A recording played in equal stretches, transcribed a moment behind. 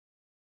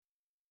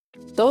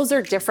Those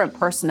are different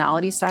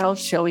personality styles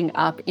showing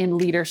up in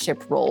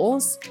leadership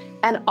roles,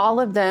 and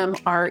all of them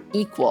are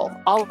equal.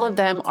 All of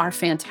them are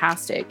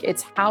fantastic.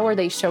 It's how are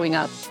they showing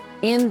up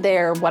in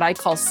their, what I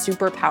call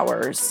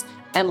superpowers,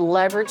 and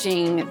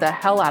leveraging the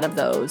hell out of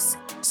those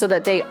so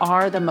that they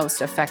are the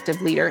most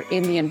effective leader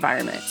in the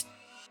environment.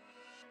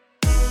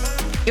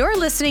 You're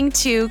listening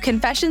to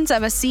Confessions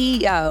of a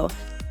CEO.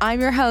 I'm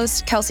your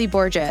host, Kelsey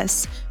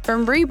Borges.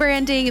 From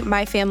rebranding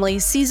my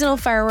family's seasonal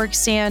fireworks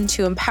stand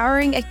to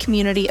empowering a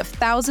community of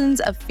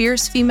thousands of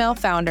fierce female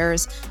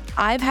founders,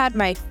 I've had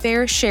my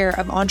fair share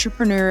of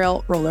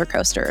entrepreneurial roller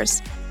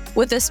coasters.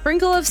 With a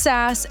sprinkle of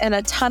sass and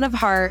a ton of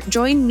heart,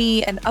 join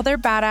me and other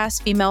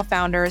badass female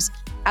founders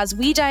as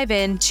we dive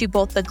into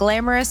both the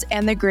glamorous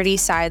and the gritty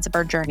sides of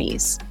our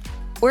journeys.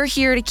 We're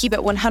here to keep it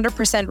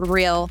 100%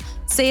 real,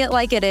 say it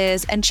like it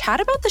is, and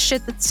chat about the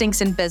shit that stinks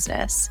in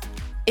business.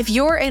 If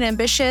you're an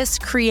ambitious,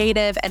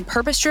 creative, and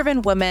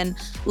purpose-driven woman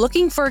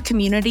looking for a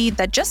community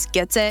that just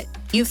gets it,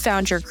 you've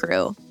found your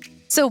crew.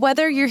 So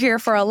whether you're here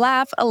for a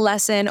laugh, a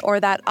lesson, or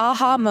that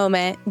aha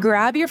moment,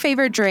 grab your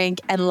favorite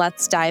drink and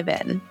let's dive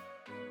in.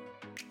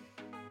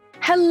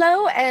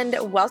 Hello and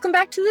welcome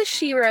back to the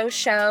Shiro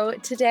Show.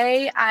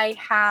 Today I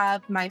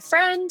have my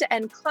friend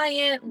and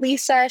client,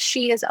 Lisa.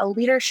 She is a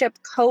leadership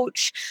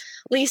coach.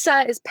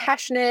 Lisa is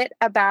passionate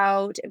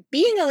about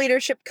being a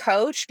leadership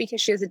coach because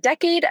she has a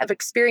decade of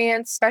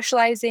experience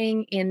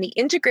specializing in the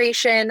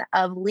integration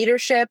of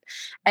leadership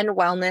and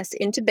wellness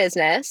into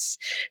business.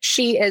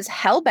 She is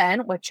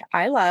hell-bent, which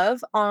I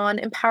love, on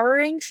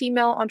empowering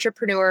female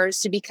entrepreneurs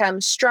to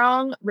become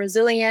strong,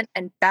 resilient,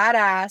 and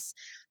badass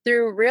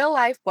through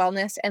real-life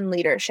wellness and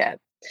leadership.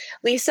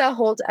 Lisa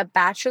holds a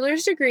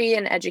bachelor's degree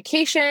in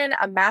education,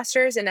 a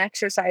master's in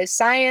exercise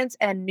science,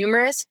 and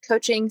numerous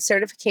coaching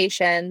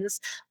certifications.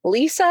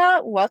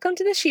 Lisa, welcome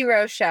to the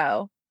Shiro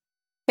Show.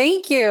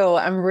 Thank you.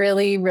 I'm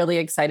really, really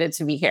excited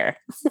to be here.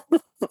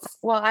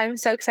 Well, I'm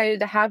so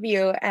excited to have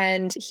you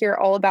and hear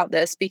all about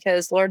this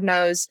because Lord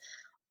knows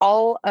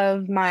all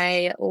of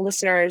my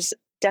listeners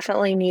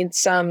definitely need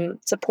some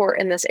support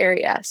in this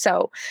area.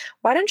 So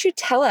why don't you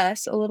tell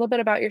us a little bit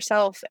about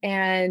yourself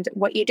and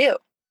what you do?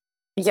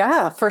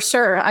 Yeah, for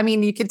sure. I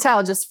mean, you could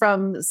tell just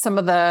from some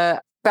of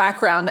the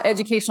background,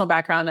 educational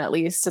background, at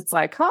least, it's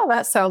like, oh,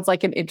 that sounds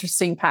like an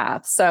interesting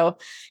path. So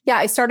yeah,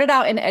 I started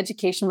out in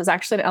education, was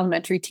actually an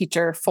elementary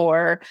teacher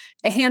for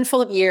a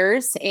handful of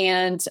years.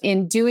 And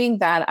in doing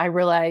that, I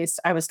realized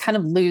I was kind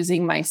of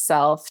losing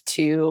myself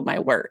to my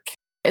work.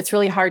 It's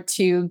really hard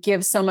to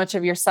give so much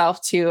of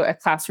yourself to a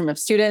classroom of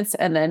students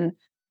and then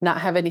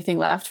not have anything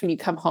left when you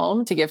come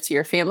home to give to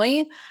your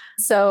family.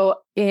 So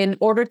in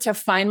order to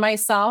find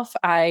myself,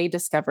 I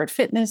discovered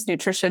fitness,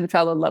 nutrition,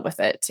 fell in love with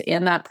it.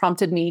 And that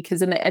prompted me,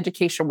 because in the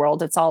education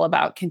world, it's all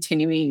about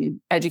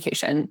continuing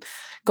education,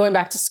 going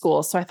back to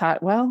school. So I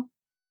thought, well,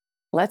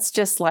 let's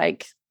just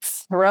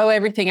throw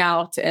everything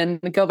out and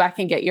go back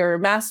and get your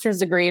master's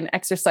degree in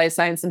exercise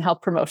science and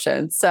health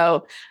promotion.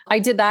 So I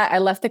did that. I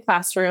left the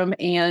classroom.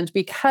 And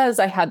because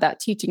I had that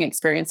teaching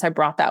experience, I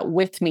brought that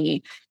with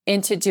me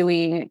into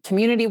doing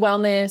community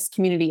wellness,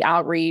 community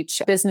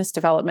outreach, business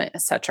development,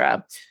 et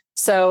cetera.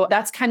 So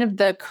that's kind of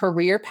the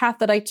career path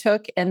that I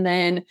took, and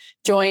then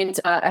joined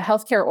a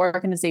healthcare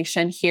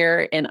organization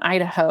here in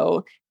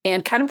Idaho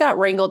and kind of got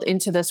wrangled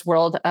into this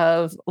world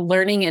of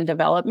learning and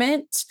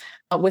development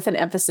with an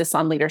emphasis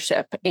on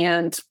leadership.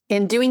 And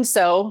in doing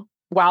so,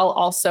 while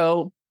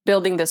also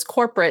building this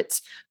corporate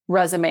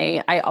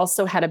resume, I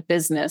also had a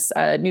business,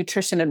 a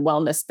nutrition and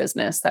wellness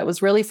business that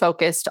was really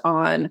focused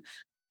on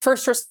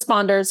first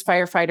responders,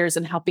 firefighters,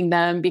 and helping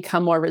them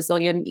become more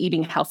resilient,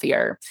 eating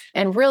healthier.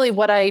 And really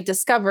what I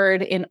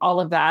discovered in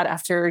all of that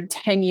after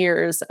 10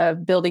 years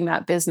of building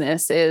that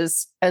business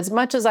is, as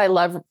much as I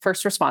love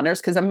first responders,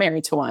 because I'm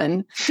married to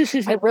one,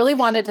 I really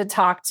wanted to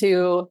talk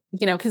to,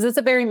 because it's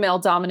a very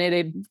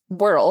male-dominated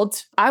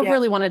world, I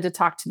really wanted to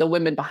talk to the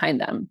women behind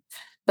them.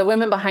 The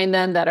women behind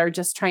them that are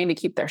just trying to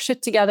keep their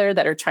shit together,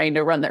 that are trying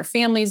to run their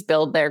families,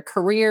 build their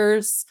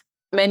careers,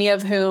 many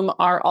of whom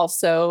are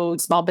also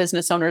small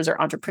business owners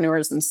or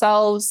entrepreneurs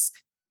themselves,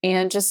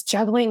 and just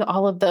juggling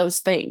all of those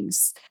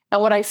things. And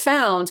what I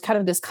found, kind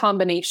of this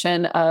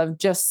combination of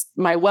just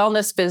my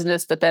wellness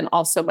business, but then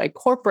also my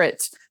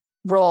corporate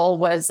role,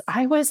 was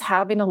I was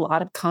having a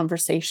lot of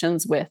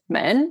conversations with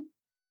men.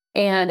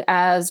 And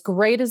as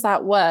great as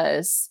that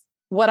was,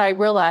 what I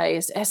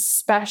realized,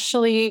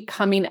 especially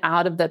coming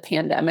out of the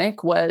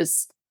pandemic,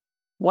 was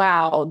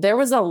wow, there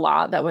was a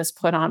lot that was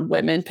put on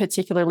women,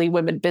 particularly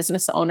women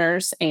business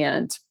owners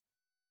and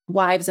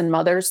wives and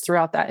mothers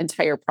throughout that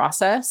entire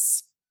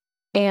process.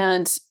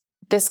 And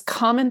this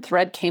common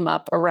thread came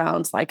up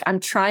around,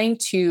 I'm trying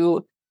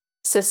to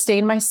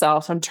sustain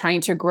myself. I'm trying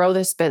to grow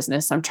this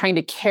business. I'm trying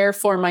to care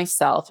for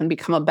myself and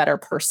become a better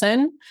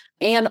person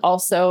and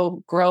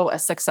also grow a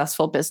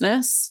successful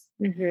business.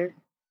 Mm-hmm.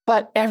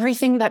 But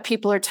everything that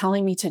people are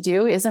telling me to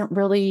do isn't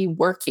really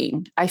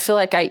working. I feel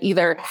like I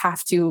either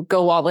have to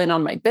go all in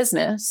on my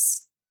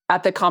business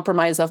at the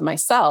compromise of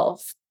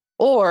myself,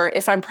 or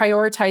if I'm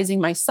prioritizing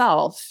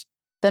myself,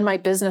 then my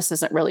business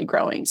isn't really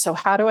growing. So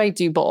how do I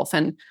do both?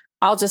 And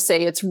I'll just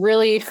say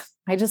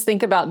I just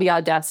think about the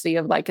audacity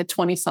of like a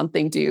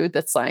 20-something dude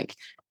that's like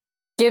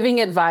giving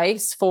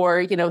advice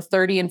for,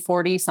 30 and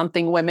 40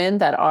 something women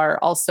that are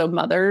also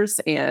mothers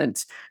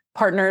and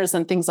partners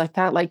and things like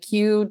that. Like,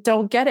 you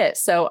don't get it.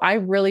 So I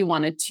really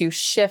wanted to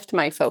shift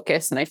my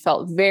focus. And I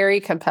felt very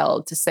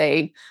compelled to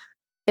say,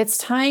 it's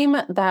time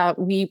that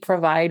we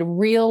provide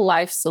real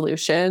life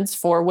solutions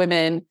for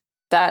women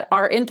that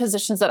are in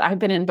positions that I've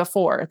been in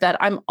before, that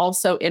I'm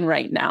also in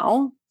right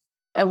now.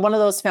 And one of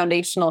those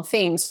foundational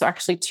things, so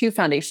actually two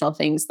foundational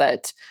things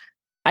that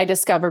I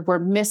discovered were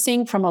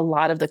missing from a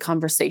lot of the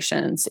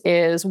conversations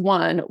is,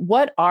 one,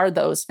 what are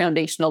those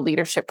foundational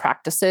leadership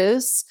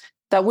practices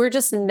that we're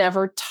just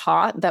never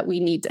taught that we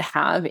need to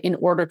have in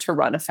order to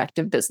run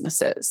effective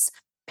businesses?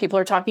 People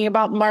are talking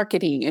about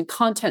marketing and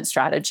content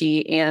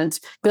strategy and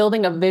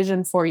building a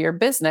vision for your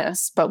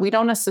business, but we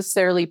don't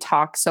necessarily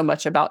talk so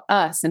much about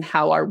us and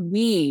how are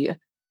we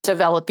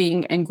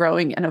developing and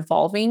growing and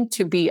evolving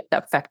to be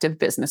effective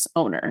business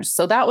owners.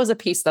 So that was a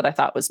piece that I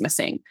thought was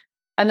missing.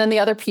 And then the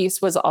other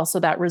piece was also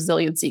that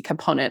resiliency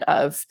component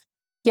of,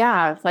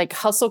 like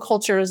hustle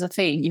culture is a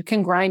thing. You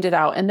can grind it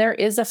out. And there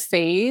is a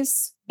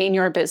phase in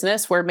your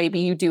business where maybe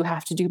you do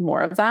have to do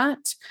more of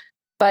that.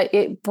 But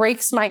it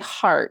breaks my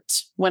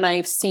heart when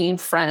I've seen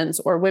friends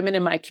or women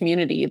in my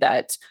community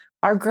that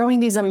are growing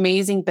these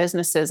amazing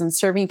businesses and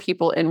serving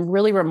people in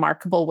really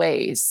remarkable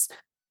ways.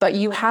 But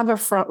you have a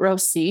front row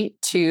seat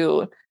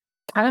to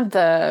kind of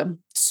the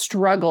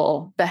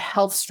struggle, the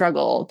health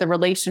struggle, the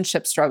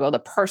relationship struggle, the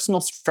personal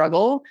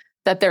struggle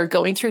that they're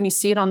going through. And you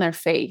see it on their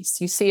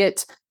face. You see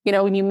it,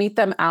 when you meet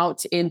them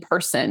out in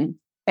person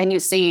and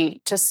you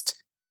see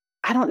just,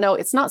 I don't know,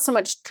 it's not so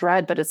much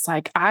dread, but it's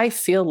like, I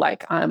feel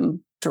like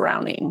I'm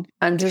drowning.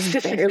 I'm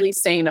just barely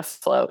staying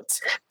afloat.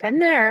 Been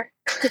there.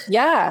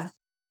 Yeah.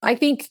 I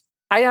think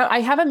I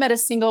haven't met a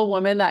single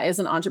woman that is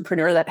an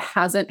entrepreneur that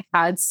hasn't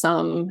had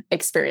some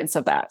experience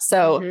of that.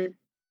 So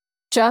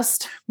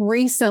just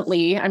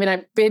recently,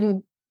 I've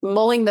been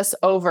mulling this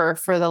over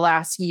for the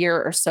last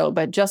year or so,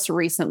 but just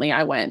recently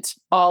I went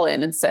all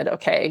in and said,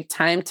 okay,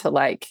 time to,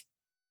 like,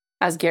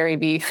 as Gary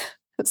Vee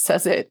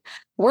says it,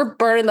 we're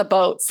burning the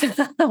boats.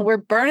 We're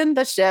burning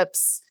the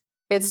ships.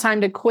 It's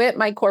time to quit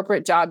my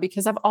corporate job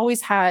because I've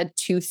always had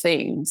two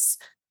things.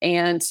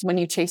 And when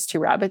you chase two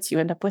rabbits, you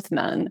end up with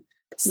none.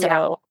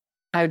 So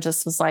I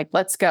just was like,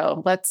 let's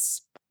go.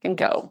 Let's fucking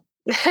go.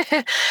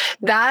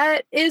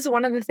 That is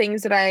one of the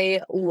things that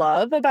I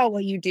love about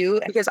what you do,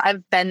 because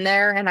I've been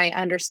there and I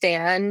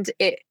understand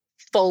it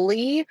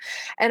fully.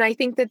 And I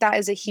think that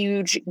is a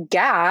huge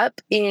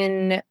gap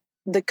in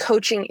the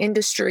coaching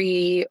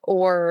industry,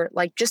 or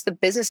like just the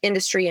business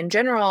industry in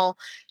general.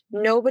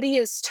 Nobody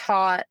is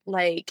taught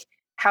like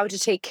how to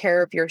take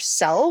care of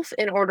yourself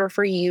in order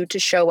for you to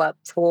show up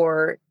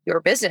for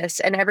your business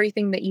and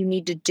everything that you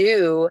need to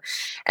do.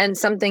 And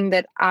something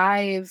that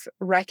I've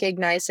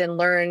recognized and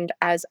learned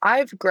as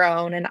I've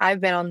grown and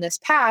I've been on this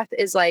path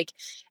is like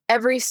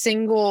every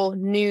single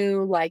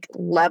new like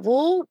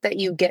level that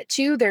you get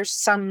to, there's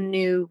some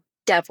new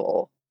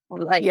devil,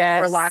 like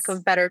for lack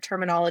of better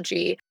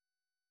terminology.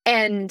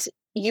 And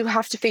you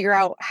have to figure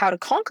out how to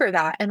conquer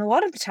that. And a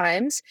lot of the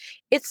times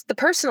it's the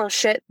personal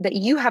shit that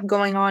you have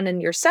going on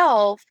in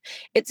yourself.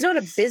 It's not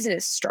a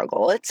business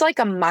struggle. It's like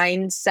a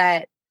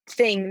mindset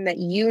thing that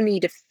you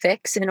need to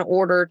fix in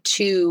order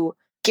to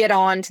get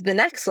on to the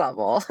next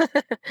level.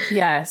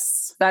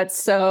 Yes,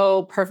 that's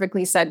so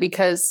perfectly said,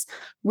 because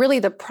really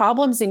the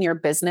problems in your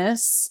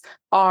business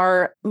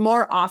are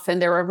more often,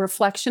 they're a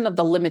reflection of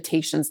the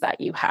limitations that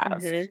you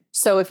have.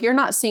 So if you're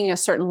not seeing a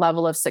certain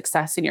level of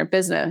success in your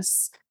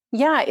business,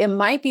 it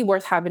might be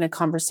worth having a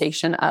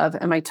conversation of,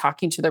 am I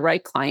talking to the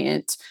right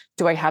client?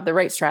 Do I have the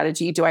right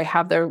strategy? Do I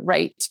have the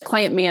right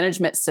client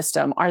management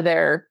system? Are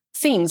there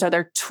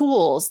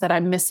tools that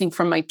I'm missing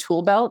from my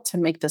tool belt to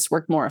make this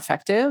work more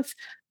effective?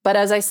 But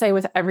as I say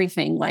with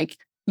everything, like,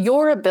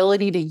 your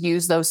ability to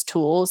use those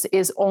tools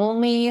is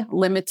only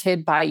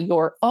limited by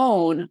your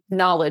own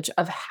knowledge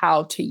of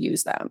how to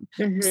use them.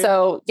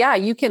 So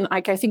you can,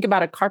 like, I think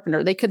about a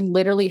carpenter, they could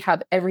literally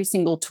have every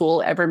single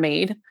tool ever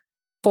made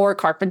for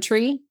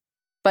carpentry,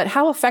 but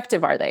how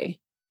effective are they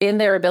in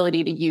their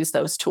ability to use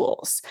those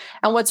tools?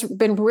 And what's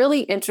been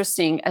really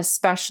interesting,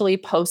 especially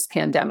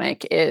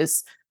post-pandemic,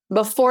 is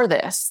before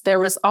this, there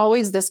was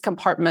always this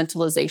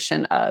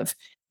compartmentalization of,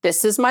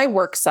 this is my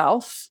work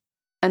self,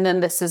 and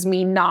then this is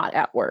me not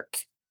at work.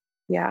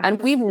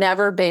 And we've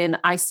never been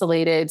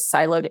isolated,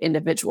 siloed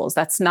individuals.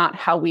 That's not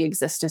how we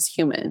exist as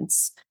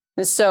humans.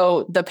 And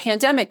so the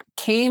pandemic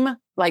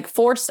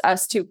forced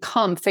us to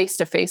come face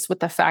to face with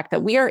the fact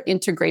that we are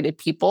integrated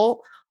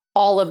people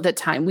all of the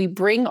time. We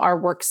bring our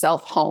work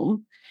self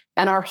home,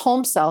 and our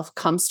home self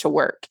comes to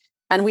work.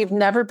 And we've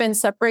never been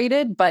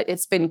separated, but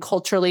it's been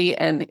culturally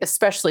and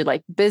especially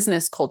like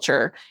business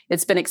culture,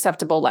 it's been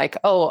acceptable. Like,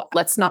 oh,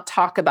 let's not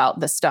talk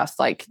about the stuff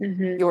like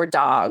your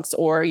dogs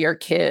or your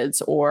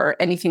kids or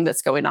anything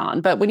that's going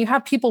on. But when you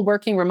have people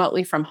working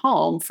remotely from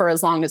home for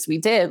as long as we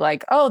did,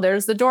 like, oh,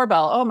 there's the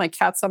doorbell. Oh, my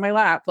cat's on my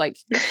lap. Like,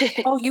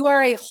 oh, you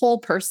are a whole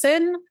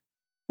person.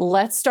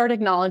 Let's start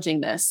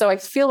acknowledging this. So I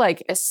feel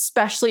like,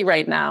 especially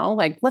right now,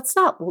 like, let's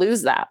not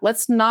lose that.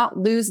 Let's not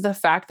lose the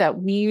fact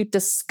that we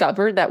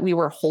discovered that we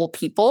were whole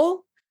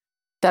people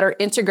that are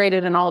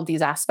integrated in all of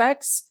these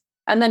aspects,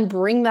 and then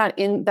bring that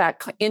in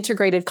that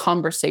integrated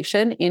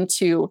conversation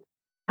into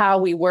how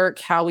we work,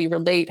 how we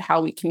relate,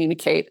 how we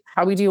communicate,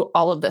 how we do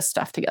all of this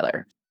stuff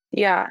together.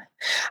 Yeah,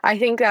 I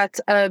think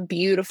that's a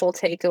beautiful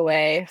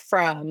takeaway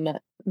from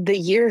the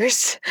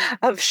years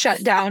of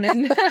shutdown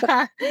and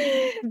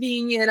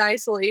being in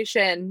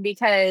isolation,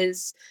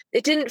 because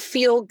it didn't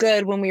feel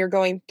good when we were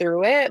going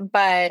through it,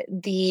 but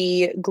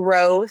the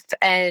growth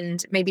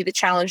and maybe the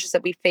challenges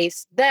that we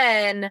faced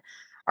then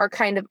are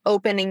kind of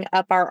opening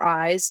up our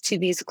eyes to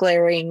these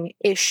glaring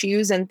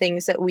issues and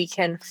things that we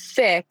can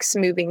fix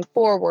moving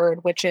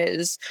forward, which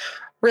is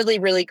really,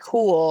 really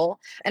cool.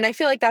 And I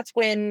feel like that's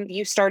when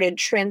you started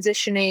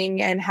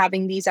transitioning and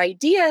having these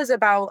ideas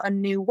about a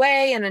new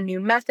way and a new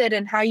method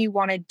and how you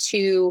wanted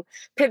to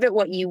pivot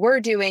what you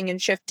were doing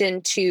and shift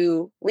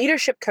into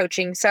leadership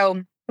coaching.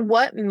 So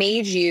what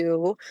made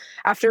you,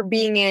 after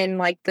being in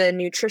like the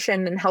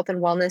nutrition and health and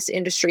wellness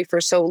industry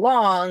for so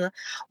long,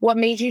 what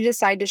made you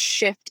decide to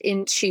shift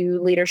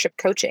into leadership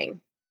coaching?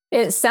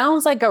 It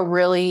sounds like a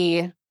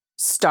really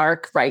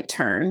stark right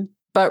turn,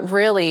 but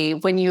really,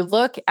 when you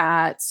look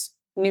at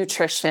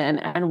nutrition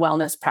and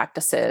wellness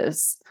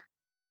practices,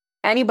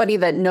 anybody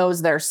that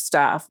knows their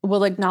stuff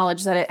will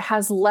acknowledge that it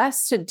has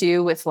less to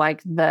do with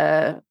like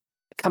the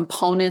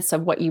components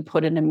of what you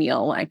put in a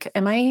meal. Like,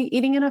 am I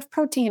eating enough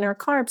protein or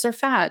carbs or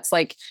fats?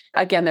 Like,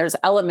 again, there's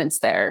elements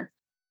there.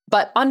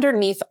 But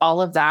underneath all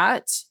of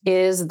that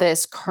is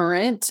this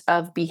current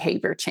of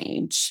behavior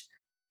change.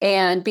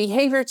 And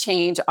behavior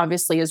change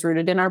obviously is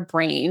rooted in our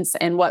brains,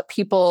 and what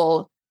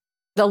people,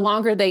 the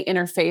longer they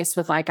interface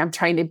with like, I'm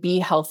trying to be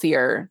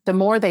healthier, the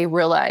more they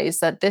realize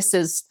that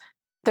there's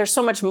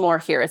so much more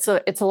here. It's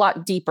a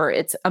lot deeper.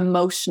 It's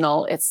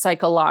emotional, it's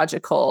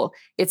psychological,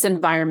 it's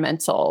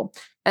environmental.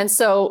 And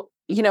so,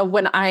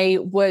 when I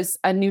was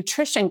a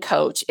nutrition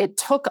coach, it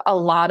took a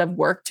lot of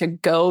work to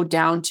go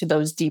down to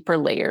those deeper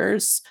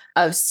layers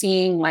of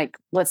seeing like,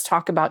 let's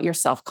talk about your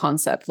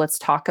self-concept. Let's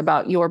talk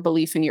about your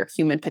belief in your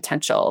human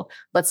potential.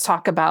 Let's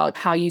talk about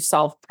how you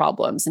solve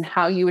problems and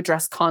how you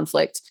address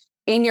conflict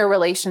in your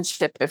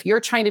relationship. If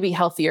you're trying to be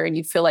healthier and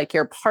you feel like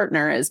your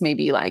partner is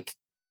maybe like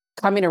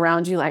coming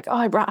around you like, oh,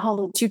 I brought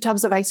home 2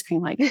 tubs of ice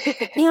cream. Like,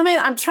 damn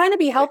it, I'm trying to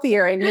be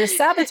healthier and you're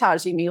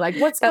sabotaging me. Like,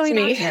 what's going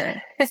on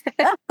here?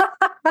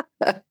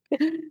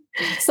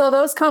 So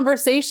those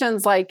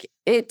conversations, like,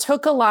 it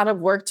took a lot of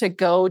work to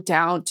go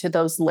down to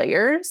those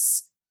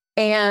layers.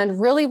 And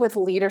really with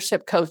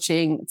leadership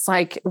coaching, it's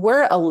like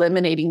we're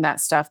eliminating that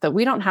stuff, that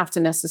we don't have to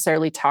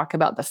necessarily talk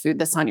about the food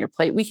that's on your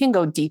plate. We can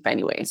go deep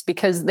anyways,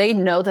 because they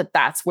know that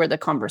that's where the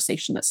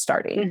conversation is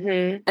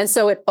starting. And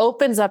so it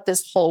opens up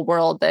this whole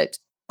world that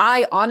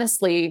I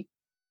honestly,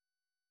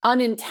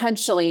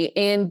 unintentionally,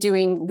 in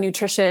doing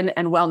nutrition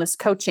and wellness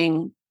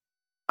coaching,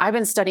 I've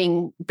been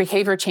studying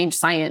behavior change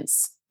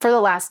science for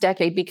the last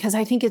decade because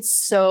I think it's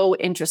so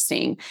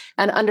interesting,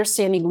 and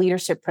understanding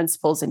leadership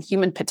principles and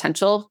human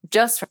potential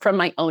just from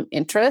my own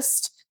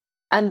interest.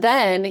 And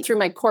then through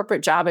my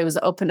corporate job, it was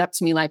opened up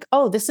to me like,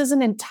 oh, this is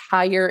an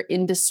entire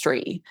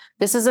industry.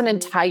 This is an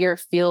entire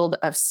field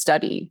of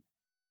study.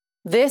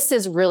 This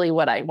is really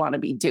what I want to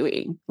be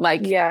doing.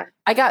 Like,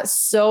 I got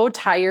so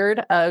tired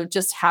of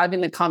just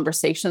having the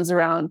conversations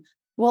around,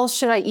 well,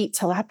 should I eat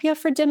tilapia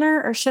for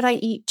dinner or should I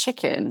eat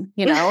chicken?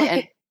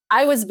 And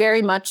I was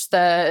very much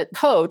the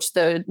coach,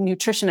 the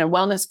nutrition and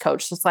wellness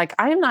coach. It's like,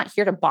 I am not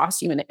here to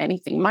boss you into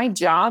anything. My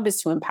job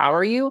is to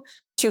empower you,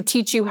 to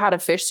teach you how to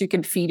fish so you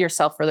can feed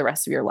yourself for the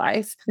rest of your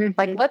life.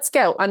 Like, let's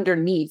go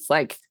underneath,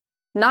 like,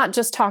 not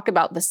just talk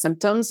about the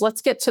symptoms.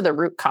 Let's get to the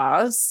root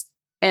cause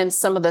and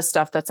some of the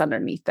stuff that's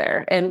underneath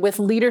there. And with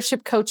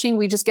leadership coaching,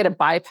 we just get to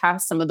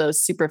bypass some of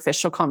those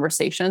superficial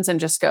conversations and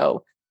just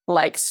go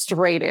like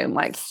straight in,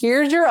 like,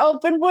 here's your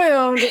open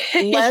wound.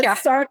 Let's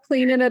start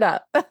cleaning it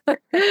up.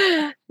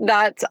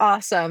 That's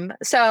awesome.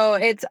 So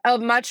it's a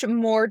much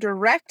more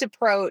direct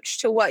approach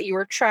to what you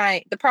were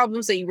the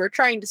problems that you were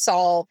trying to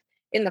solve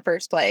in the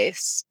first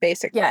place,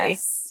 basically.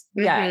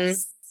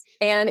 Yes.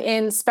 And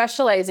in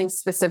specializing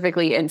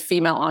specifically in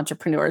female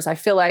entrepreneurs, I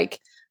feel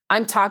like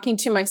I'm talking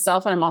to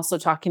myself, and I'm also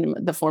talking to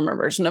the former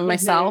version of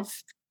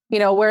myself,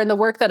 where in the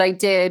work that I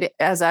did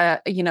as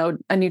a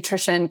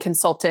nutrition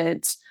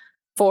consultant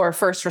for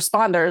first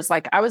responders,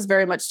 like, I was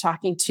very much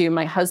talking to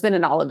my husband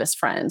and all of his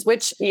friends,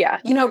 which,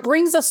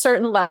 brings a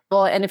certain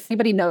level. And if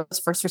anybody knows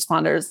first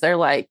responders, they're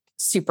like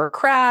super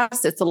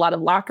crass. It's a lot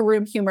of locker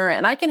room humor,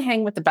 and I can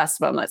hang with the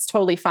best of them. That's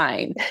totally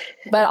fine.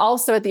 But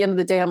also at the end of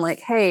the day, I'm like,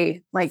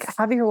 hey, like,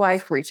 have your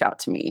wife reach out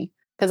to me.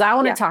 because I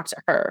want to Yeah. talk to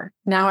her.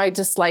 Now I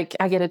just like,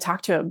 I get to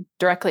talk to him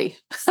directly.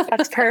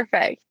 That's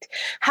perfect.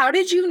 How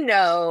did you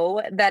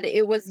know that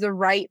it was the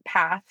right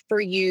path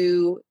for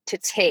you to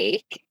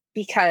take?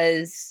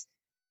 Because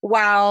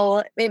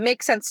while it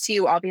makes sense to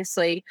you,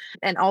 obviously,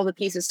 and all the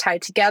pieces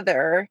tied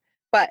together,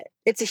 but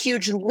it's a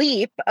huge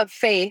leap of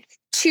faith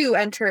to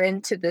enter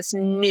into this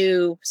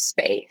new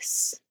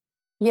space.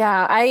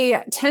 Yeah,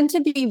 I tend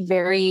to be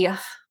very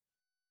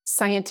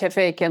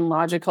scientific and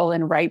logical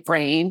and right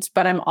brained,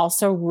 but I'm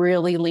also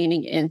really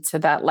leaning into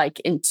that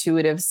like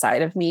intuitive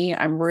side of me.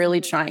 I'm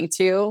really trying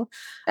to.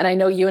 And I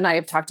know you and I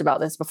have talked about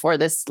this before,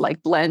 this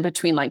like blend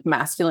between like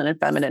masculine and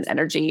feminine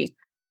energy.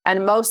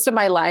 And most of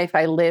my life,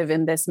 I live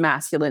in this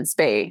masculine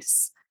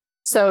space.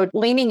 So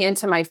leaning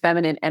into my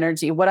feminine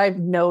energy, what I've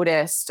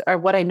noticed or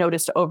what I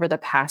noticed over the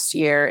past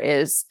year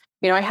is,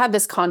 I had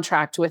this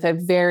contract with a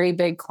very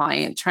big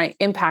client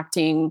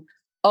impacting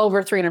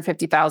over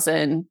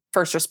 350,000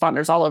 first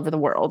responders all over the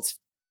world.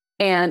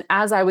 And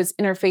as I was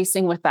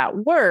interfacing with that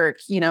work,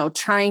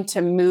 trying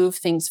to move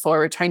things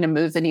forward, trying to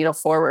move the needle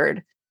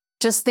forward,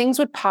 just things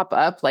would pop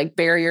up, like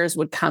barriers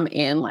would come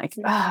in, like,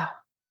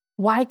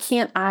 why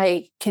can't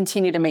I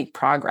continue to make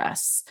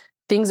progress?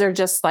 Things are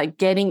just like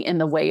getting in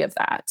the way of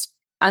that.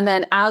 And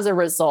then as a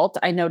result,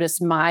 I noticed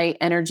my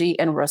energy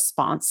in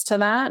response to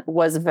that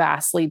was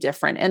vastly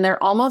different. And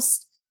there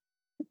almost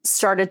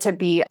started to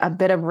be a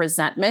bit of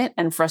resentment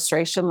and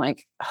frustration,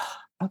 like,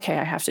 okay,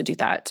 I have to do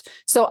that.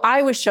 So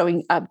I was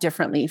showing up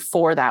differently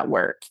for that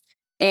work.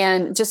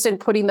 And just in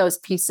putting those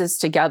pieces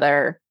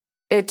together,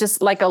 it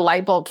just like a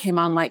light bulb came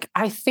on, like,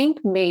 I think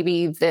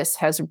maybe this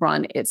has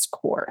run its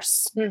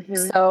course.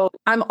 So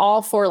I'm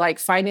all for like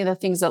finding the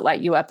things that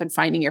light you up and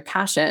finding your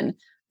passion,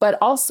 but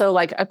also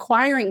like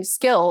acquiring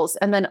skills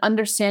and then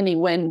understanding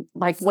when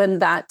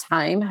that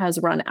time has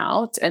run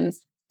out. And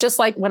just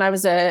like when I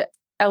was a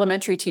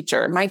elementary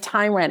teacher, my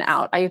time ran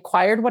out. I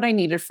acquired what I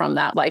needed from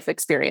that life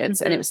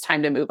experience and it was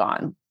time to move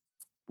on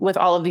with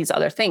all of these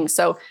other things.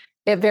 So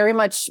it very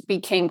much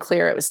became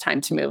clear it was time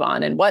to move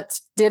on. And what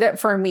did it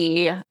for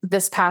me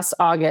this past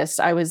August,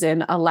 I was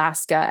in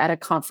Alaska at a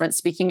conference,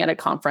 speaking at a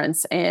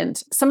conference.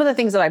 And some of the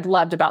things that I've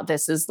loved about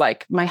this is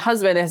like my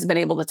husband has been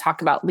able to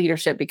talk about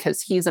leadership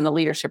because he's in a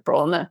leadership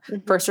role in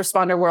the first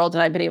responder world.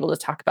 And I've been able to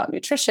talk about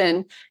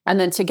nutrition. And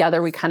then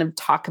together we kind of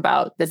talk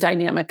about the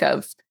dynamic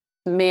of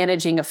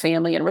managing a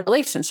family and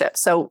relationship.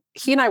 So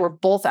he and I were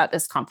both at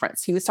this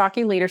conference. He was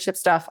talking leadership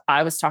stuff.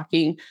 I was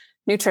talking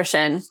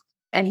nutrition.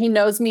 And he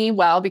knows me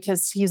well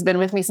because he's been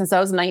with me since I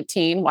was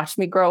 19, watched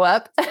me grow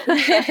up.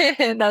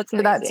 That's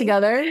that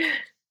together.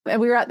 And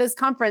we were at this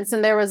conference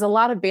and there was a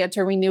lot of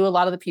banter. We knew a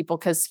lot of the people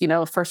because,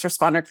 first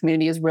responder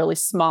community is really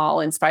small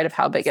in spite of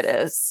how big it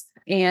is.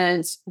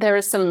 And there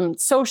was some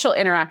social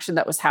interaction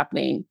that was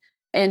happening.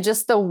 And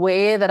just the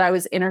way that I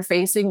was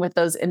interfacing with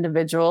those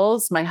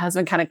individuals, my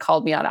husband kind of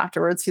called me out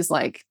afterwards. He's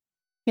like,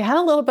 you had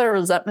a little bit of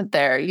resentment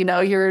there.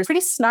 You're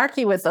pretty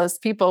snarky with those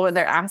people when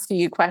they're asking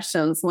you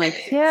questions. I'm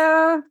like,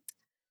 yeah,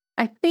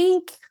 I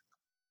think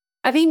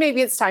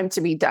maybe it's time to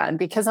be done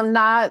because I'm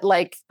not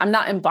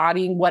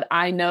embodying what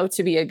I know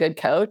to be a good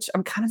coach.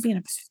 I'm kind of being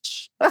a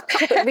bitch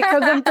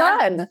because I'm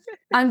done.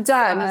 I'm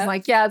done. It's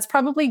like, yeah, it's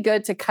probably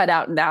good to cut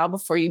out now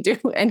before you do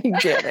any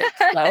damage.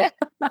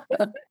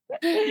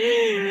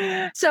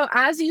 So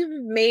as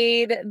you've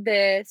made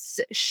this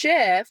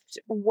shift,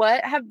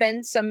 what have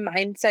been some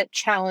mindset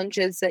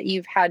challenges that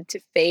you've had to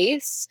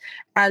face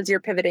as you're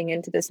pivoting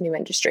into this new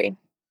industry?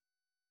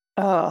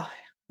 Oh,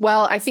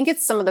 well, I think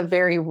it's some of the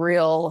very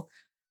real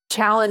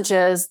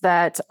challenges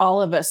that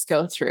all of us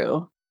go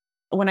through.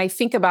 When I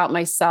think about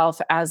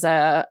myself as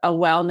a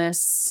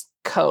wellness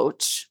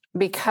coach,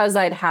 because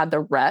I'd had the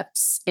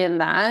reps in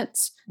that,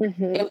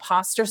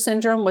 imposter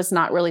syndrome was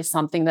not really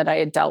something that I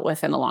had dealt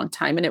with in a long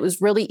time. And it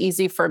was really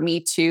easy for me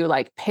to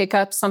like pick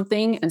up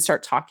something and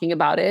start talking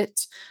about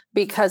it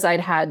because I'd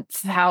had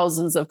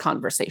thousands of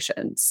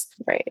conversations.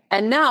 Right.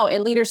 And now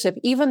in leadership,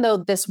 even though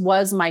this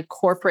was my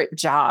corporate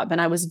job and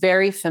I was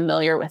very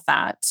familiar with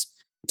that,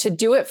 to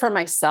do it for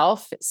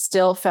myself, it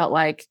still felt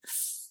like,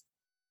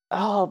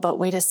 oh, but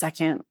wait a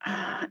second,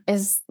 am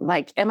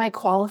I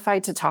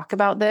qualified to talk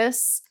about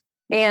this?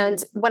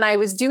 And when I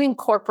was doing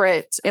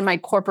in my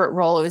corporate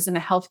role, it was in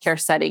a healthcare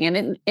setting.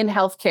 And in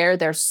healthcare,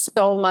 there's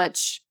so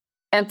much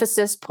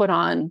emphasis put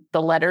on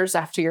the letters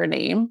after your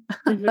name.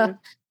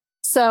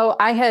 So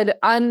I had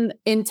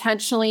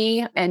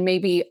unintentionally and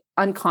maybe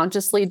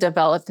unconsciously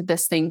developed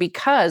this thing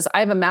because I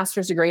have a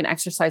master's degree in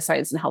exercise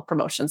science and health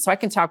promotion. So I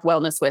can talk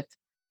wellness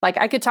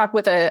I could talk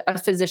with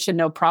a physician,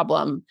 no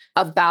problem,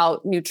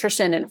 about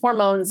nutrition and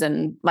hormones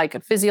and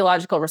like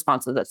physiological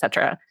responses, et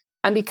cetera.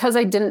 And because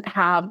I didn't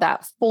have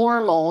that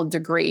formal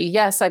degree,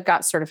 yes, I've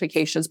got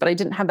certifications, but I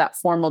didn't have that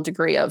formal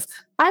degree of,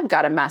 I've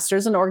got a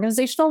master's in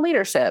organizational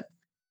leadership.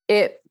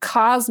 It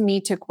caused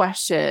me to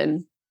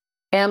question,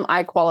 am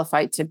I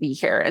qualified to be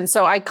here? And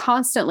so I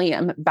constantly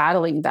am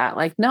battling that.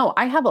 Like, no,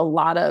 I have a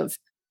lot of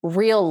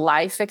real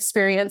life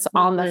experience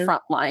on the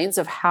front lines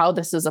of how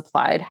this is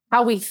applied,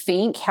 how we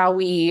think, how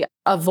we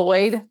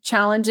avoid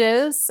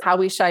challenges, how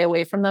we shy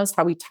away from those,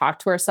 how we talk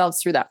to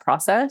ourselves through that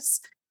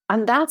process.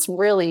 And that's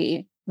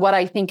really what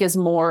I think is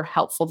more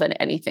helpful than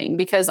anything,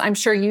 because I'm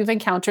sure you've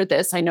encountered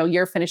this. I know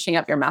you're finishing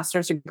up your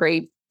master's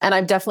degree, and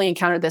I've definitely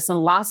encountered this in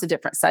lots of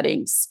different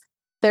settings.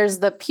 There's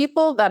the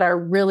people that are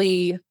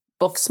really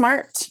book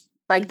smart,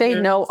 like they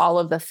know all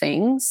of the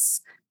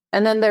things.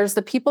 And then there's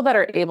the people that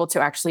are able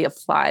to actually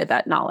apply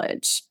that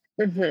knowledge.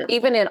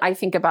 Even in, I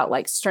think about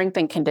like strength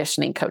and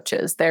conditioning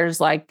coaches,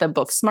 there's like the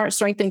book smart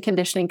strength and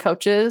conditioning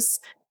coaches.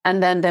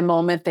 And then the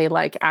moment they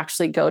like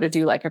actually go to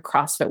do like a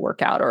CrossFit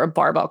workout or a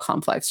barbell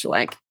complex, you're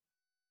like,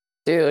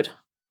 dude,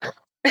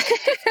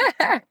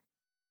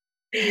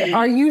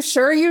 are you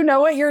sure you know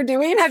what you're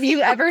doing? Have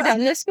you ever done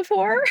this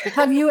before?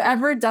 Have you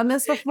ever done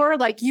this before?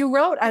 Like you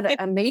wrote an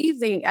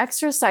amazing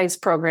exercise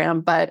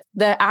program, but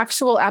the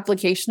actual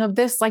application of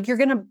this, like you're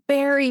going to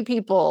bury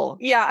people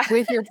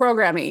with your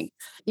programming.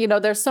 You know,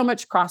 there's so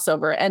much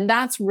crossover. And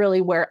that's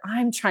really where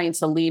I'm trying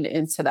to lean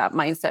into that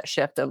mindset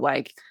shift of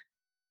like,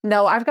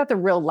 no, I've got the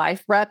real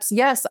life reps.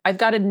 Yes, I've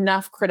got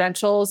enough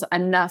credentials,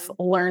 enough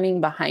learning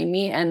behind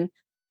me. And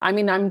I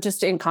mean, I'm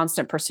just in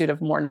constant pursuit of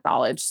more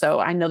knowledge.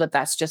 So I know that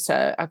that's just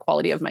a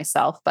quality of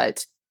myself,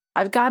 but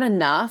I've got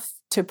enough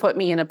to put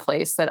me in a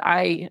place that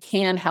I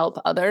can help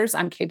others.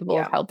 I'm capable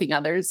of helping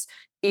others,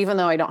 even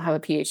though I don't have a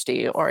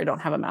PhD or I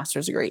don't have a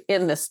master's degree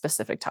in this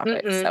specific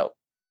topic. So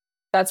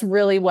that's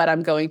really what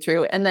I'm going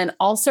through. And then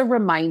also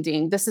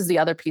reminding, this is the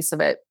other piece of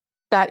it,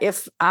 that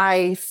if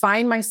I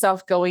find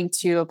myself going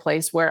to a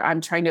place where I'm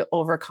trying to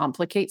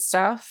overcomplicate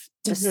stuff,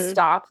 to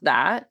stop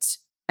that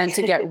and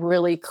to get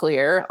really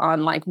clear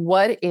on like,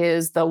 what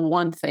is the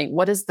one thing?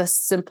 What is the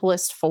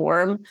simplest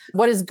form?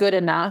 What is good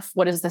enough?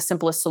 What is the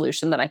simplest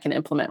solution that I can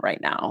implement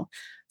right now?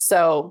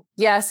 So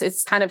yes,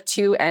 it's kind of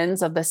two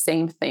ends of the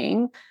same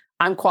thing.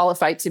 I'm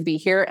qualified to be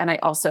here, and I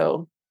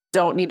also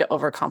don't need to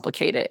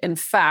overcomplicate it. In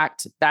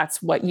fact,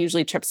 that's what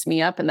usually trips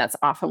me up. And that's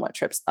often what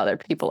trips other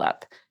people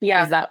up.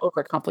 Is that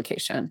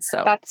overcomplication.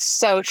 So that's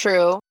so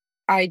true.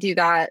 I do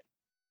that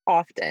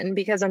often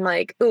because I'm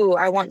like, ooh,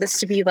 I want this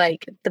to be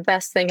like the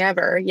best thing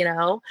ever, you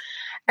know?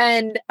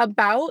 And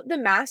about the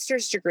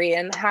master's degree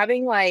and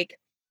having like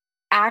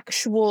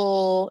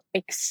actual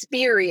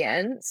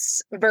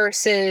experience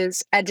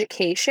versus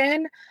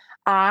education,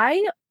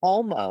 I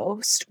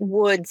almost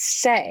would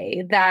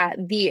say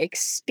that the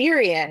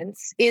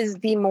experience is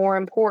the more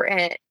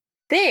important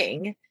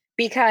thing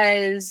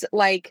because,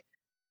 like,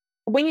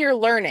 when you're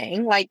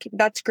learning, like,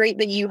 that's great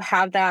that you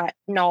have that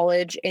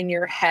knowledge in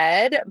your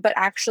head, but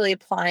actually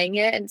applying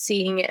it and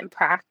seeing it in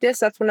practice,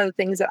 that's one of the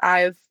things that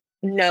I've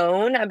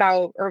known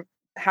about or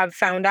have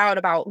found out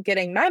about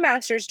getting my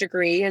master's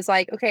degree is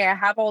like, okay, I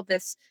have all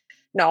this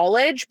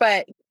knowledge,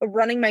 but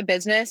running my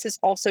business is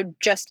also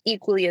just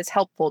equally as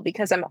helpful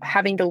because I'm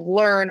having to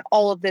learn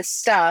all of this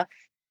stuff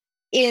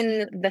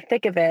in the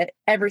thick of it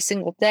every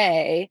single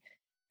day.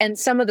 And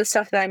some of the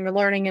stuff that I'm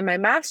learning in my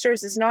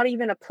master's is not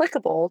even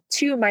applicable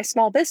to my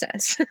small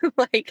business.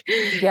 Like,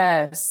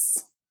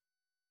 yes,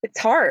 it's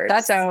hard.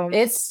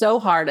 It's so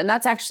hard. And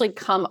that's actually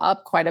come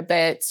up quite a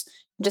bit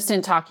just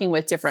in talking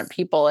with different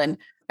people. And,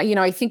 you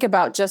know, I think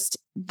about just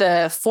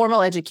the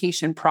formal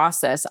education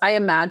process. I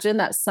imagine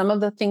that some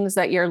of the things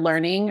that you're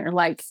learning are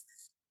like,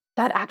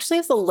 that actually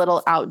is a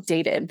little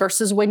outdated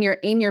versus when you're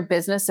in your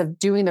business of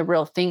doing the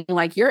real thing,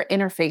 like you're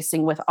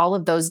interfacing with all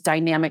of those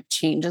dynamic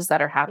changes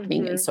that are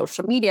happening in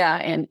social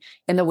media and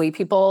in the way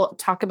people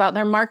talk about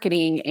their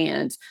marketing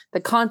and the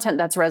content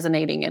that's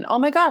resonating. And oh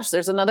my gosh,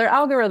 there's another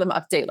algorithm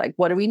update. Like,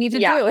 what do we need to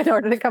do in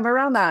order to come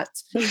around that?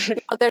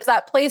 There's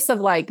that place of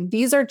like,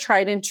 these are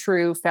tried and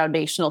true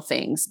foundational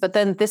things, but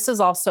then this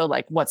is also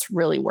like what's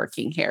really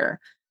working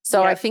here.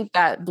 So I think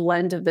that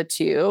blend of the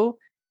two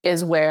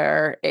is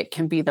where it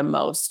can be the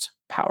most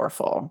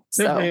powerful.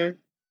 So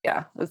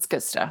yeah, that's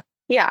good stuff.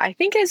 Yeah, I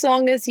think as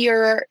long as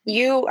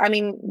I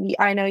mean,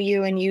 I know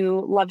you and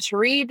you love to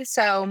read.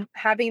 So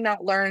having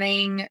that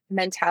learning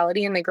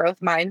mentality and the growth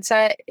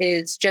mindset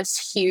is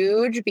just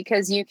huge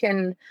because you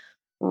can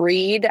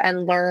read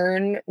and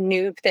learn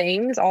new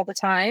things all the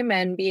time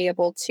and be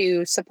able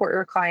to support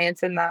your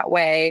clients in that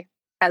way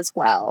as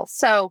well.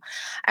 So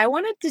I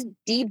wanted to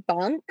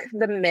debunk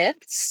the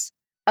myths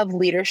of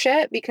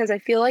leadership because I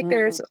feel like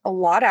there's a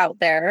lot out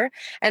there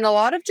and a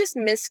lot of just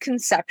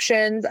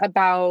misconceptions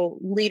about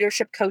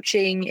leadership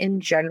coaching in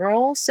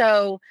general.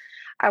 So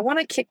I want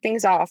to kick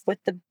things off with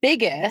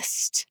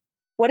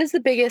what is the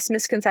biggest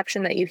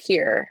misconception that you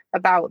hear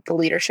about the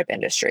leadership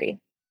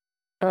industry?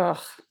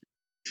 That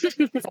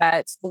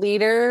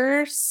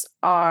leaders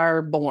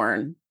are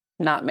born,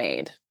 not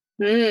made.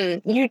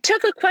 You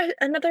took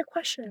another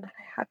question that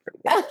I had for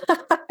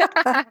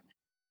you.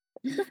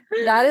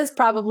 That is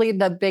probably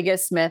the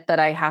biggest myth that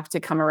I have to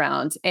come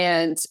around.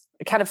 And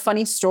a kind of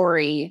funny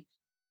story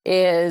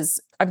is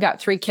I've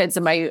got 3 kids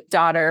and my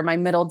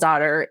middle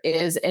daughter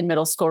is in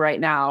middle school right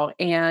now.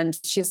 And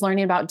she's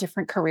learning about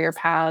different career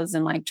paths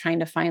and like trying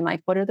to find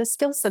like, what are the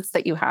skill sets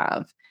that you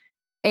have?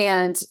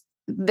 And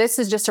this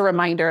is just a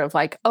reminder of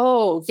like,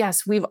 oh,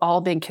 yes, we've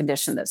all been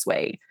conditioned this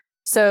way.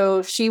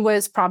 So she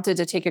was prompted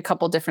to take a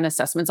couple different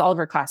assessments. All of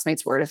her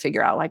classmates were to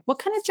figure out like, what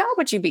kind of job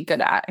would you be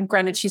good at? And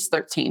granted, she's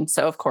 13.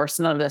 So of course,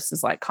 none of this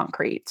is like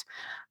concrete,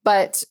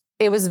 but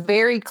it was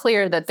very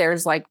clear that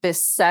there's like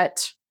this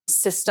set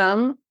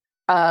system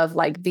of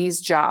like these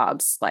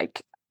jobs,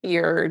 like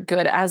you're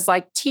good as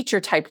like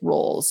teacher type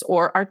roles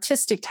or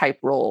artistic type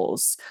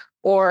roles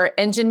or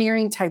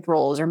engineering type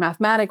roles or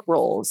mathematic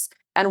roles.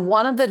 And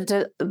one of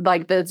the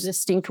the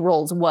distinct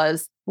roles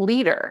was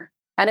leader.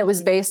 And it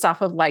was based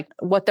off of like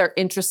what they're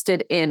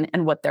interested in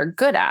and what they're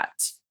good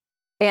at.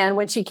 And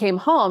when she came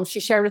home, she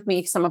shared with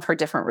me some of her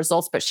different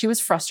results, but she was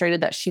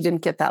frustrated that she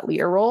didn't get that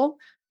leader role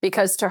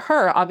because to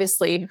her,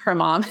 obviously her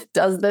mom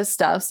does this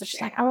stuff. So she's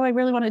like, oh, I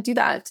really want to do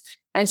that.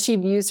 And she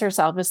views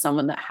herself as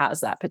someone that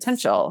has that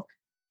potential.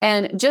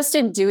 And just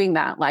in doing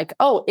that, like,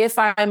 oh, if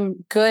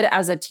I'm good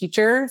as a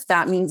teacher,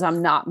 that means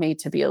I'm not made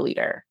to be a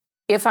leader.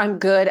 If I'm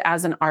good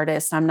as an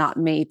artist, I'm not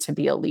made to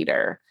be a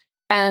leader.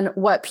 And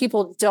what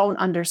people don't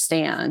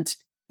understand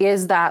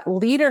is that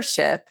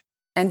leadership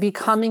and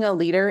becoming a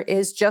leader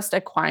is just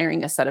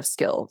acquiring a set of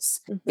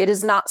skills. It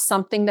is not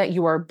something that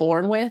you are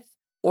born with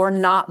or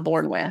not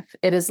born with.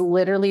 It is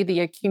literally the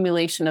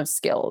accumulation of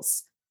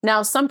skills.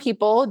 Now, some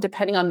people,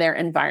 depending on their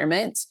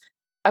environment,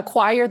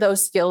 acquire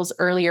those skills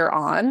earlier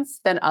on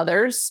than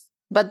others,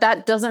 but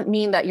that doesn't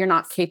mean that you're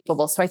not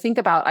capable. So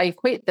I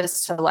equate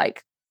this to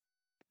like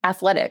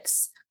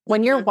athletics.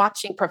 When you're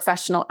watching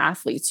professional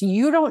athletes,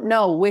 you don't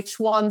know which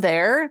one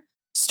there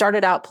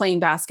started out playing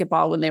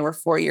basketball when they were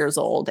 4 years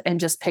old and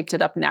just picked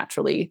it up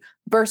naturally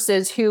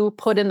versus who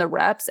put in the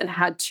reps and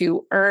had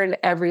to earn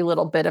every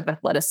little bit of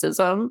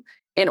athleticism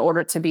in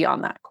order to be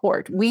on that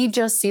court. We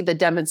just see the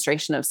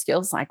demonstration of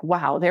skills like,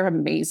 wow, they're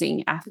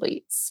amazing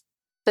athletes.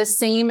 The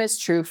same is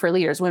true for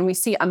leaders. When we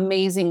see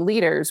amazing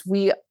leaders,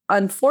 we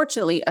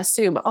unfortunately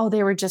assume, oh,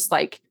 they're just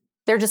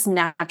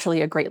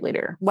naturally a great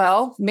leader.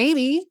 Well,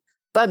 maybe,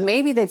 but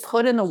maybe they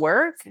put in the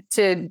work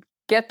to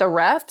get the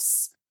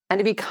reps and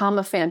to become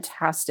a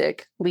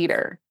fantastic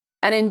leader.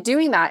 And in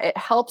doing that, it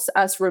helps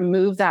us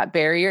remove that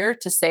barrier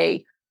to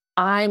say,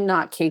 I'm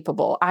not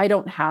capable. I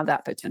don't have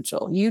that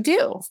potential. You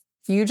do.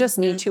 You just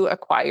need to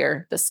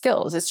acquire the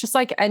skills. It's just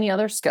like any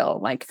other skill,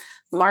 like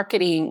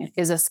marketing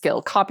is a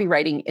skill,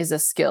 copywriting is a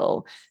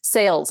skill,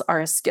 sales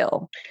are a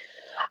skill.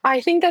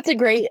 I think that's a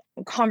great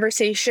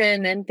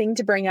conversation and thing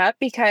to bring up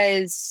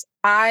because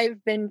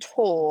I've been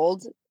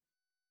told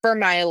for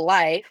my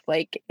life,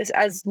 like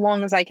as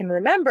long as I can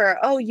remember,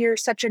 oh, you're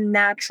such a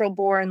natural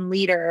born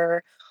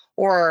leader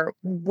or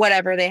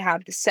whatever they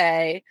have to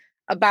say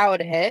about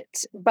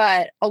it.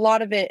 But a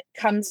lot of it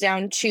comes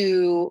down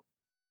to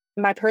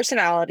my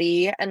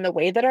personality and the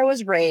way that I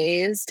was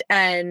raised.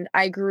 And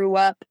I grew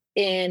up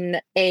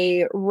in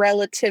a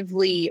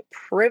relatively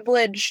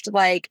privileged,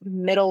 like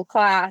middle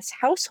class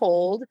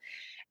household.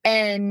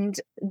 And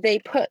they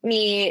put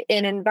me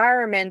in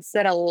environments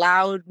that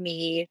allowed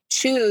me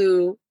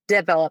to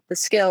develop the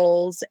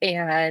skills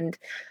and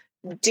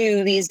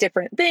do these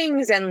different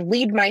things and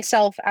lead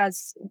myself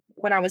as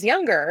when I was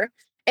younger.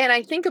 And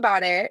I think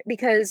about it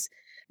because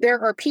there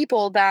are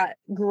people that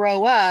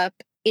grow up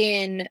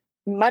in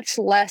much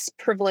less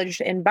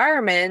privileged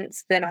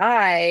environments than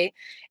I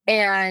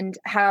and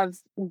have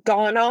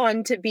gone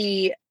on to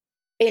be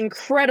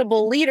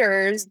incredible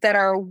leaders that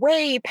are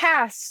way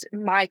past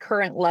my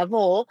current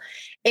level.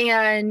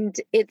 And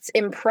it's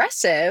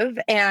impressive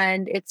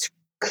and it's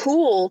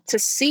cool to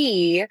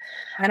see.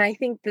 And I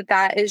think that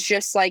that is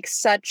just like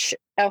such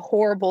a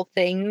horrible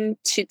thing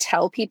to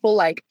tell people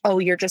like, oh,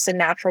 you're just a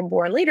natural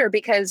born leader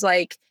because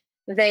like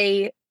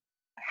they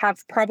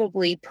have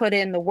probably put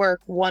in the work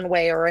one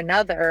way or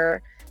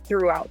another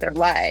throughout their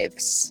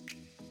lives.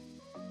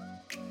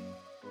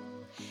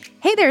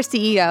 Hey there,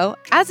 CEO.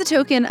 As a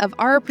token of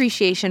our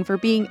appreciation for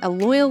being a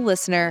loyal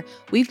listener,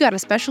 we've got a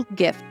special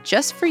gift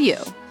just for you.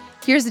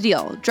 Here's the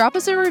deal. Drop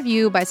us a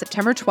review by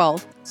September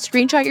 12th,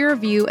 screenshot your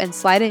review, and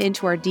slide it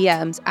into our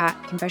DMs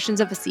at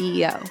Confessions of a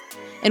CEO.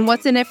 And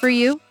what's in it for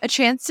you? A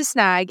chance to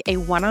snag a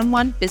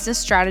one-on-one business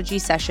strategy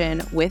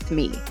session with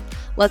me.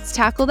 Let's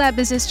tackle that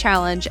business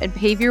challenge and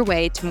pave your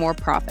way to more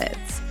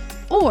profits.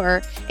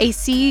 Or a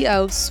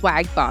CEO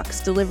swag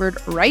box delivered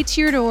right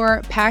to your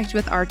door, packed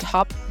with our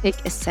top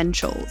pick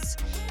essentials.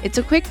 It's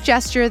a quick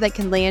gesture that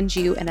can land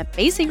you an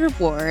amazing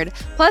reward,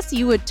 plus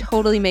you would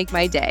totally make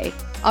my day.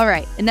 All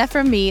right, enough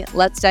from me.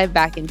 Let's dive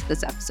back into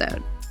this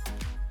episode.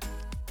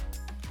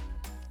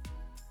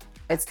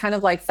 It's kind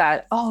of like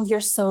that, oh, you're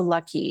so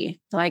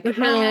lucky. Like,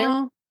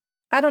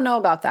 I don't know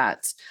about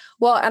that.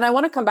 Well, and I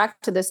want to come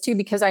back to this too,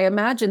 because I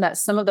imagine that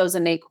some of those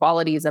innate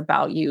qualities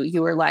about you,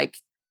 you were like,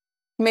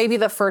 maybe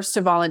the first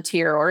to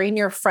volunteer or in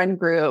your friend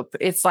group,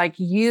 it's like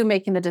you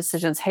making the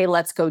decisions, hey,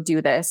 let's go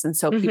do this. And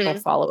so people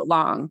follow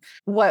along.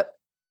 What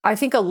I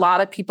think a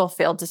lot of people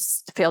fail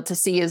to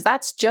see is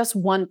that's just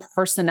one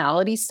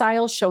personality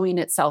style showing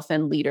itself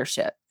in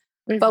leadership.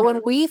 But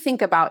when we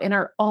think about in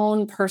our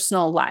own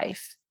personal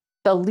life,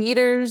 the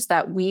leaders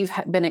that we've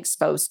been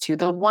exposed to,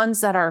 the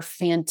ones that are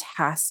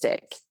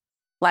fantastic,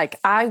 Like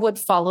I would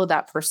follow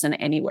that person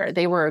anywhere.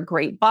 They were a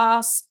great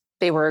boss.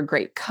 They were a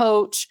great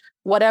coach,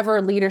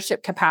 whatever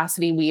leadership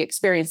capacity we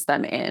experienced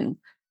them in.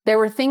 There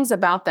were things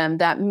about them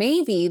that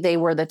maybe they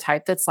were the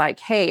type that's like,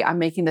 hey, I'm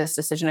making this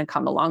decision and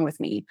come along with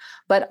me.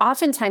 But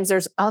oftentimes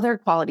there's other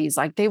qualities,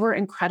 like they were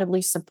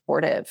incredibly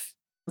supportive.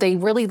 They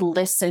really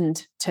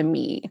listened to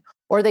me,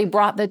 or they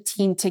brought the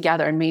team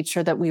together and made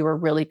sure that we were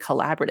really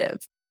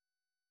collaborative.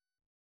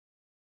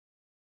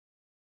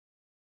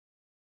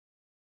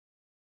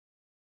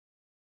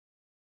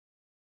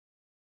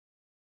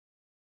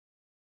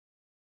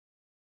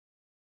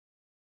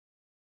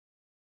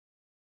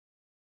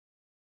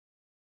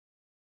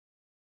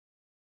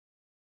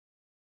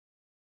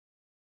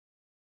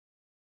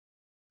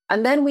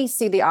 And then we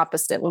see the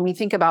opposite when we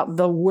think about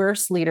the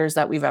worst leaders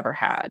that we've ever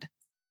had.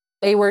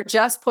 They were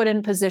just put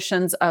in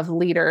positions of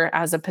leader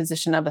as a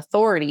position of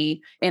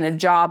authority in a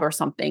job or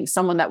something,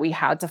 someone that we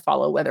had to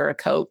follow, whether a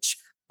coach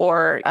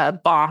or a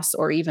boss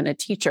or even a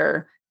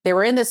teacher. They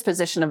were in this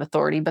position of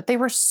authority, but they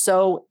were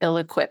so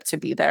ill-equipped to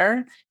be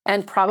there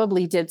and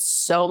probably did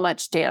so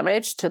much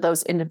damage to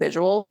those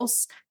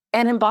individuals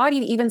and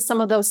embodied even some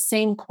of those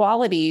same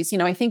qualities.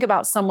 I think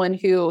about someone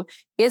who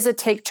is a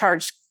take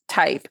charge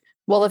type.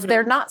 Well, if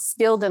they're not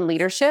skilled in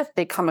leadership,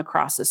 they come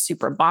across as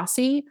super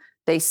bossy.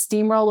 They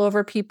steamroll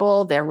over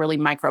people. They're really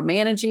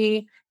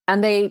micromanaging,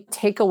 and they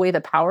take away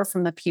the power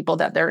from the people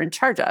that they're in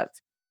charge of.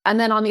 And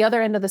then on the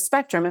other end of the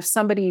spectrum, if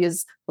somebody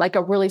is like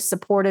a really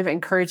supportive,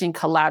 encouraging,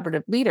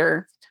 collaborative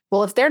leader,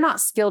 well, if they're not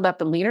skilled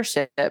up in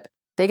leadership,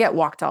 they get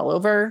walked all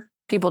over.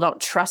 People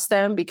don't trust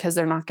them because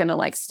they're not going to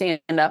like stand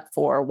up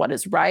for what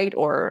is right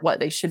or what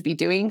they should be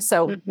doing.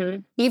 So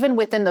even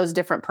within those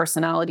different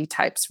personality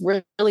types,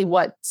 really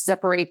what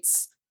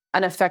separates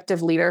an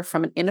effective leader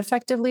from an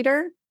ineffective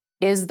leader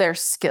is their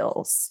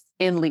skills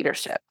in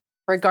leadership,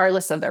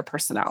 regardless of their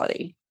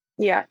personality.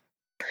 Yeah.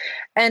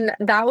 And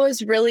that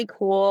was really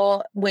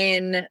cool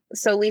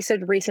so Lisa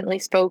recently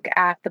spoke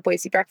at the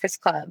Boise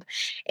Breakfast Club,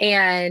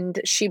 and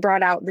she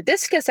brought out the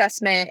DISC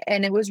assessment.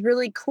 And it was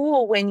really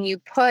cool when you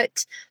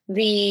put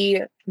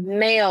the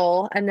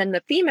male and then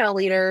the female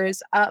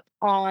leaders up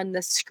on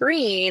the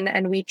screen,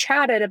 and we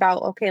chatted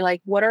about, okay,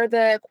 like what are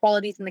the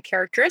qualities and the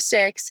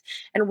characteristics,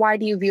 and why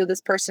do you view this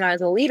person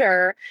as a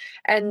leader?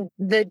 And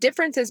the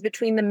differences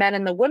between the men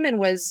and the women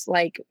was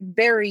like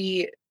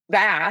very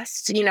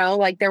vast,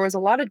 like there was a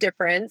lot of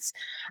difference,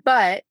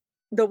 but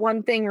the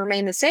one thing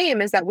remained the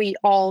same is that we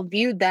all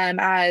viewed them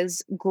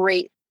as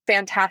great,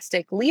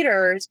 fantastic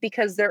leaders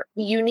because they're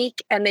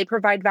unique and they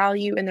provide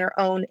value in their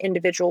own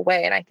individual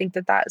way. And I think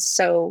that that is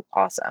so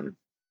awesome.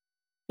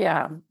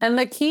 Yeah. And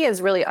the key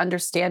is really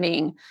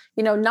understanding,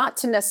 not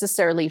to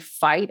necessarily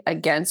fight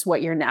against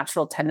what your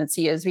natural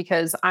tendency is,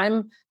 because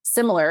I'm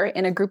similar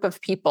in a group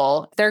of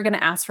people. They're going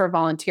to ask for a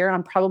volunteer.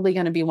 I'm probably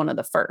going to be one of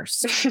the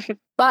first.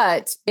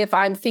 But if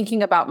I'm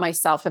thinking about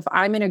myself, if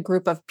I'm in a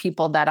group of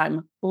people that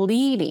I'm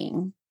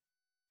leading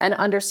and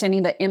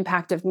understanding the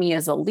impact of me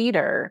as a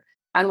leader,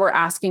 and we're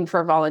asking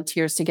for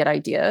volunteers to get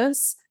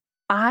ideas,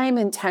 I'm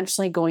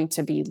intentionally going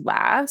to be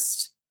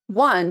last.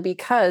 One,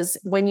 because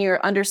when you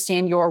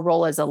understand your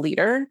role as a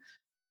leader,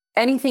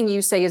 anything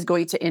you say is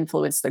going to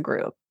influence the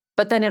group.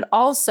 But then it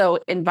also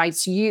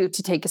invites you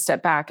to take a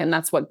step back. And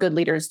that's what good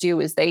leaders do,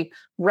 is they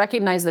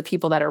recognize the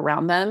people that are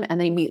around them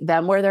and they meet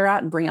them where they're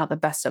at and bring out the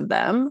best of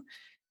them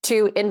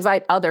to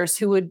invite others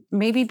who would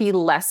maybe be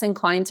less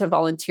inclined to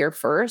volunteer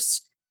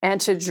first and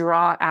to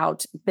draw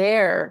out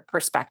their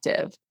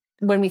perspective.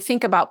 When we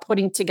think about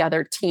putting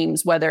together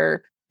teams,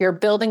 whether you're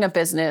building a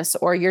business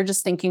or you're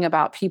just thinking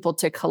about people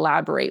to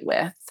collaborate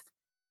with,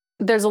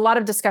 there's a lot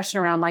of discussion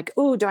around like,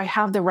 oh, do I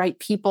have the right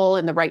people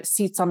in the right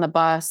seats on the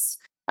bus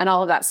and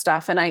all of that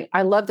stuff. And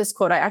I love this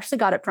quote. I actually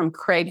got it from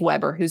Craig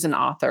Weber, who's an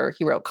author.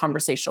 He wrote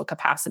Conversational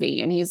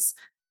Capacity, and he's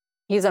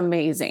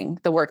amazing,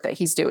 the work that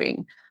he's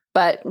doing.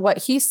 But what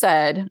he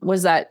said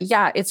was that,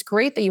 yeah, it's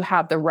great that you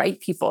have the right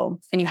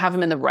people and you have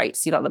them in the right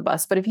seat on the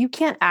bus. But if you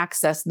can't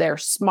access their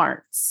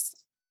smarts,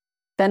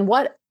 then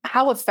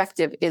how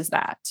effective is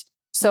that?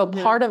 So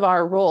part of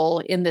our role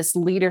in this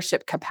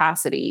leadership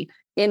capacity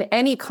in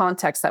any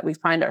context that we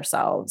find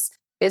ourselves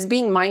is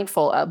being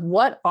mindful of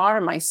what are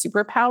my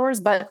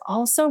superpowers, but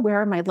also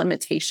where are my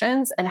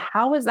limitations and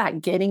how is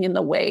that getting in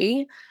the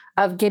way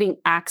of getting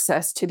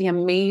access to the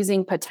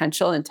amazing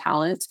potential and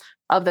talent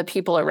of the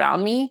people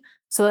around me,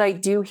 so that I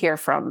do hear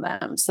from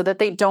them, so that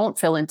they don't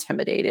feel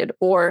intimidated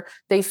or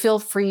they feel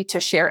free to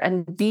share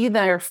and be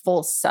their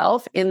full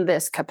self in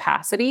this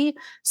capacity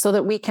so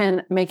that we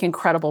can make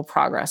incredible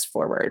progress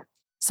forward.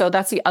 So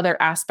that's the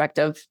other aspect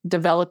of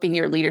developing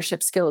your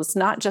leadership skills,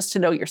 not just to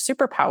know your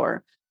superpower,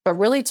 but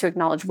really to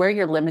acknowledge where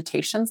your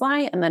limitations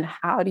lie and then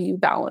how do you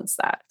balance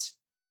that?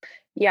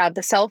 Yeah,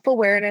 the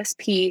self-awareness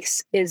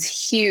piece is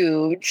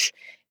huge.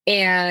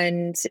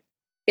 And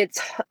it's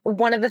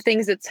one of the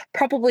things that's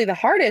probably the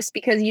hardest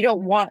because you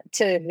don't want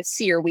to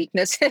see your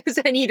weaknesses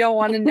and you don't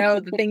want to know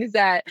the things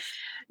that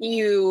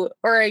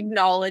or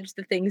acknowledge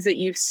the things that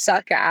you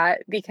suck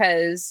at,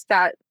 because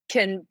that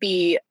can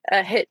be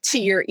a hit to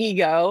your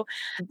ego.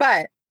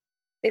 But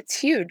it's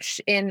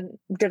huge in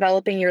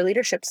developing your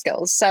leadership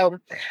skills. So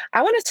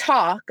I want to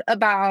talk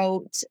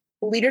about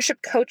leadership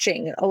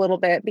coaching a little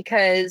bit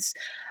because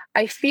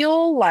I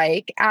feel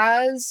like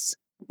as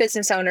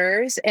business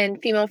owners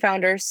and female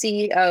founders,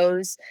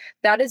 CEOs,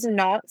 that is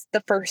not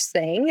the first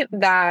thing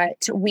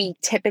that we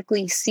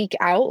typically seek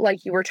out.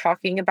 Like you were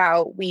talking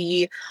about,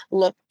 we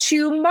look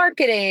to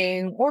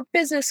marketing or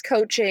business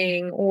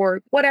coaching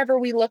or whatever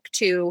we look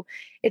to.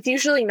 It's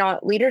usually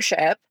not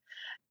leadership.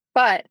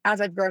 But as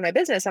I've grown my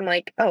business, I'm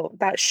like, oh,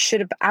 that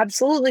should have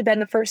absolutely been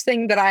the first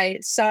thing that I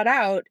sought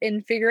out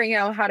in figuring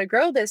out how to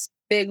grow this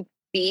big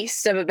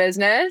beast of a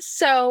business.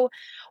 So,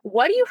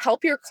 what do you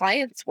help your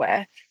clients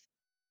with?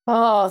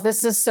 Oh,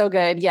 this is so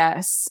good.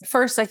 Yes.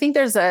 First, I think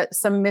there's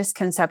some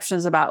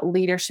misconceptions about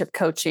leadership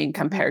coaching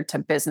compared to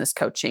business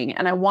coaching.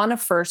 And I want to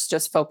first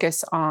just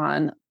focus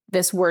on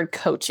this word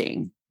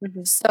coaching.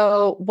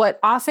 So, what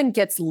often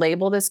gets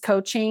labeled as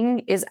coaching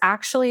is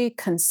actually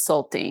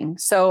consulting.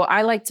 So,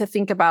 I like to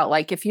think about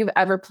like if you've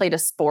ever played a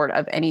sport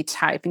of any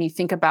type and you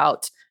think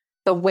about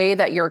the way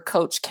that your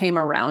coach came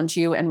around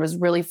you and was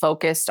really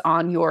focused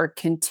on your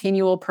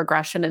continual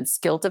progression and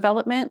skill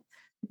development,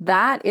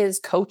 that is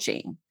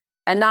coaching.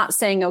 And not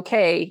saying,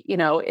 okay,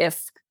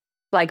 if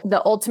like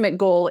the ultimate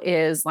goal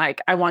is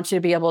like, I want you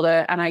to be able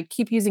to, and I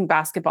keep using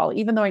basketball,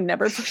 even though I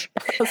never played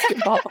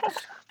basketball,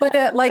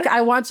 but like,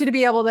 I want you to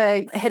be able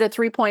to hit a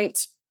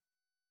 3-point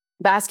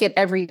basket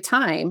every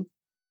time.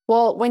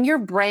 Well, when you're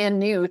brand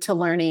new to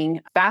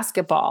learning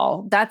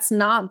basketball, that's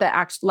not the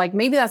actual, like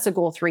maybe that's a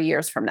goal 3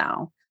 years from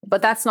now,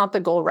 but that's not the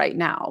goal right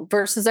now.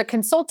 Versus a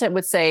consultant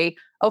would say,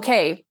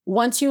 okay,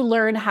 once you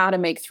learn how to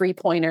make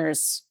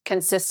 3-pointers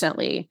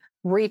consistently,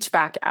 reach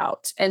back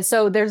out. And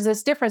so there's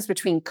this difference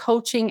between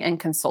coaching and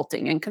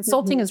consulting. And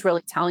consulting is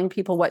really telling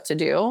people what to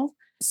do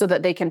so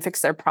that they can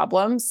fix their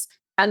problems.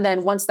 And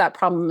then once that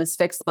problem is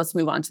fixed, let's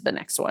move on to the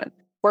next one.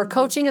 Where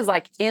coaching is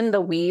like in the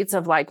weeds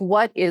of like,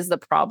 what is the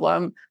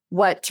problem?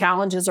 What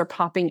challenges are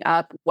popping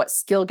up? What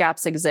skill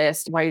gaps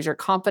exist? Why is your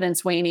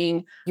confidence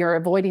waning? You're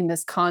avoiding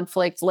this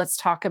conflict. Let's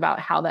talk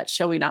about how that's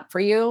showing up for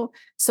you.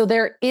 So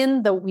they're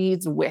in the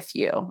weeds with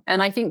you.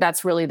 And I think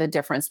that's really the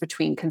difference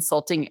between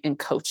consulting and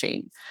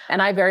coaching. And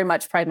I very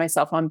much pride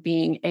myself on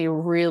being a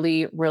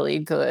really, really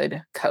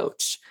good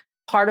coach.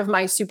 Part of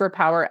my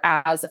superpower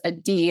as a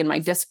D in my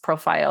DISC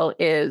profile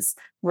is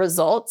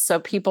results. So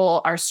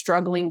people are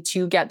struggling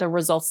to get the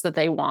results that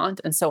they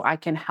want. And so I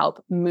can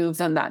help move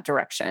them that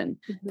direction.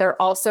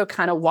 They're also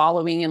kind of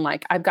wallowing in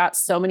like, I've got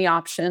so many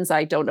options,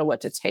 I don't know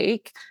what to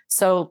take.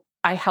 So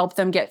I help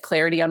them get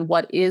clarity on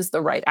what is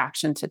the right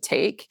action to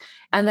take.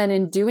 And then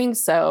in doing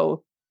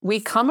so, we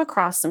come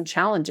across some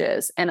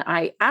challenges and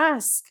I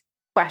ask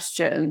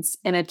questions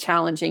in a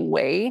challenging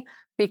way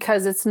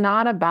because it's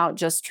not about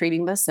just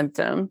treating the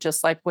symptom.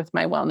 Just like with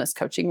my wellness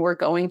coaching, we're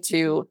going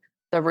to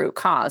the root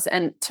cause.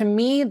 And to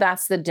me,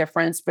 that's the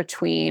difference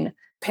between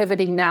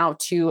pivoting now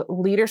to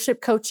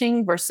leadership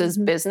coaching versus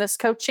business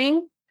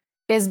coaching.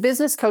 Is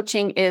business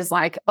coaching is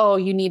like, oh,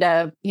 you need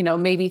to,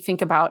 maybe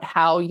think about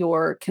how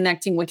you're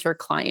connecting with your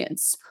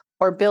clients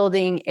or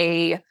building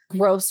a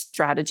growth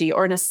strategy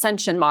or an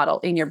ascension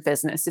model in your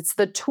business. It's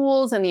the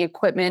tools and the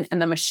equipment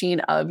and the machine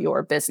of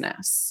your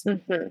business.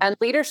 And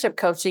leadership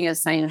coaching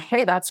is saying,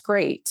 hey, that's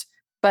great.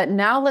 But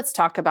now let's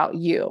talk about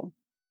you.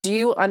 Do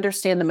you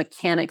understand the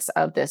mechanics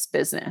of this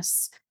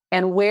business?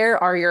 And where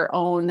is your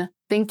own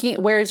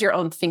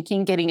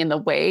thinking getting in the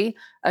way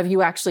of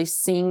you actually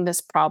seeing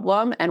this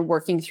problem and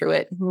working through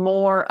it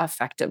more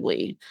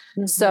effectively?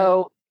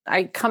 So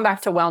I come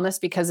back to wellness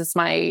because it's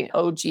my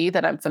OG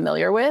that I'm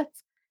familiar with.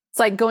 It's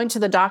like going to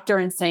the doctor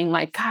and saying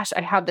like, gosh,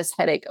 I have this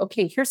headache.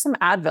 Okay, here's some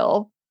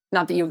Advil.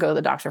 Not that you go to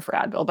the doctor for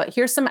Advil, but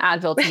here's some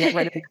Advil to get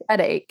rid of the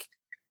headache.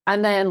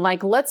 And then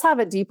like, let's have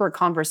a deeper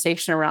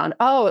conversation around,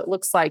 oh, it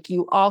looks like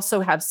you also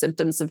have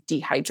symptoms of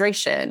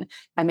dehydration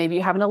and maybe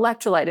you have an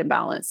electrolyte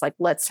imbalance. Like,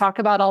 let's talk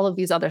about all of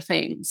these other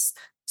things.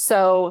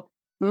 So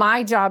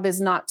my job is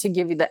not to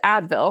give you the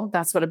Advil.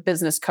 That's what a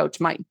business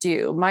coach might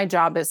do. My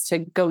job is to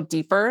go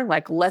deeper.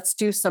 Like, let's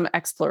do some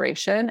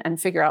exploration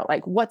and figure out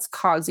like what's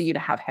causing you to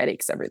have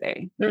headaches every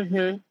day.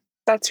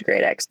 That's a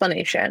great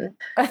explanation.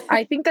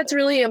 I think that's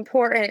really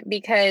important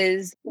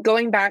because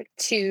going back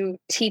to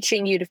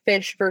teaching you to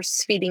fish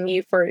versus giving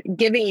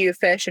you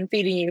fish and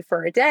feeding you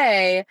for a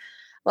day,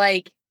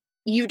 like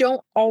you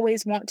don't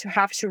always want to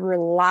have to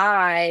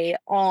rely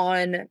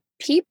on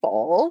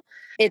people.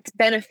 It's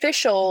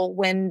beneficial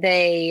when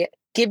they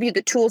give you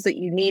the tools that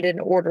you need in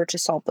order to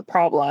solve the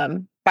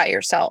problem by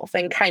yourself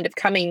and kind of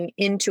coming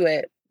into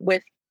it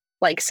with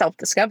like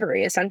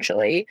self-discovery,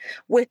 essentially,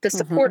 with the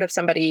support of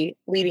somebody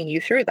leading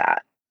you through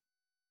that.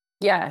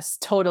 Yes,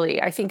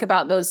 totally. I think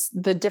about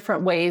the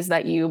different ways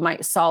that you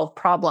might solve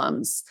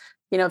problems.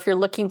 If you're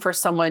looking for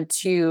someone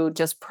to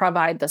just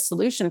provide the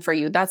solution for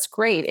you, that's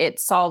great. It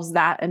solves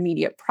that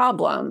immediate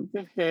problem.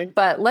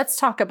 But let's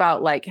talk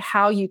about like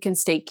how you can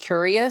stay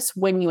curious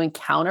when you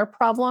encounter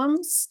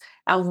problems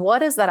and what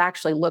does that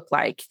actually look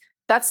like?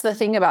 That's the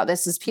thing about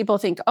this is people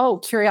think, oh,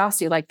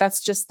 curiosity, like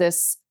that's just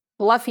this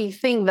fluffy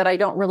thing that I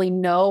don't really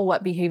know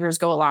what behaviors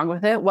go along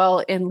with it. Well,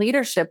 in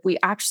leadership, we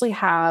actually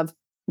have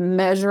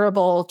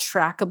measurable,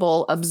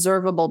 trackable,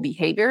 observable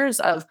behaviors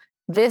of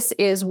this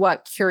is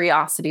what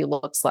curiosity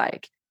looks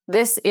like.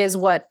 This is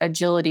what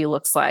agility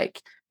looks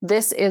like.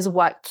 This is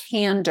what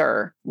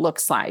candor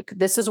looks like.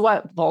 This is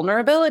what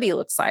vulnerability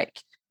looks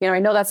like. I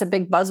know that's a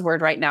big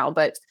buzzword right now,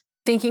 but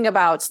thinking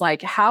about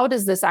like, how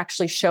does this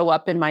actually show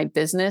up in my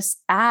business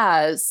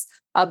as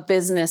a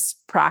business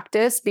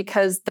practice?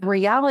 Because the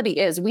reality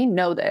is, we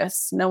know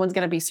this. No one's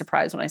going to be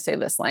surprised when I say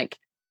this. Like,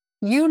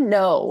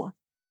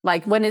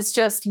 like when it's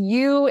just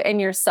you and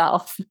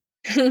yourself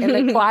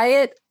in the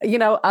quiet,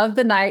 of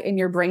the night and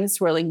your brain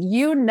swirling,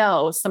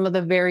 some of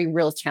the very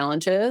real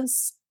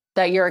challenges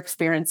that you're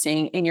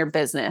experiencing in your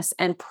business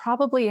and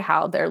probably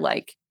how they're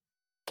like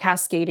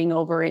cascading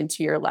over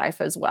into your life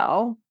as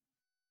well.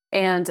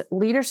 And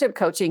leadership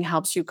coaching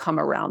helps you come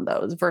around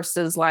those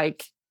versus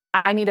like,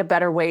 I need a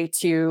better way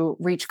to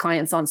reach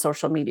clients on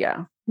social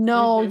media.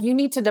 No, you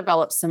need to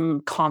develop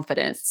some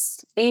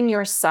confidence in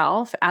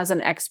yourself as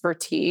an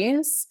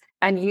expertise.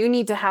 And you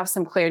need to have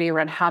some clarity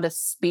around how to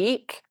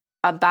speak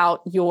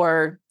about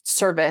your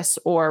service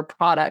or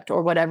product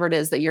or whatever it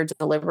is that you're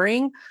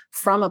delivering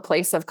from a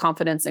place of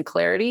confidence and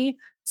clarity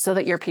so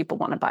that your people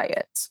want to buy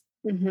it.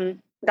 Mm-hmm.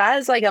 That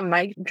is like a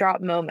mic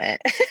drop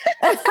moment.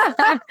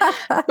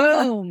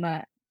 Boom.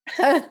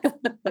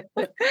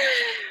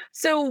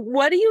 So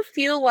what do you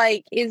feel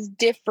like is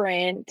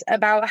different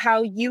about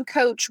how you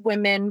coach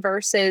women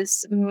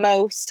versus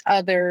most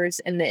others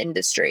in the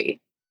industry?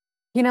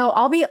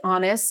 I'll be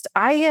honest,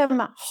 I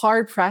am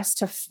hard pressed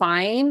to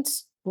find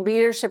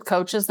leadership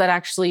coaches that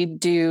actually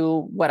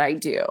do what I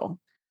do.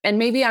 And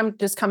maybe I'm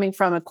just coming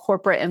from a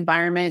corporate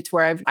environment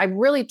where I've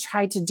really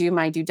tried to do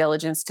my due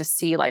diligence to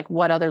see like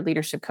what other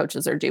leadership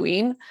coaches are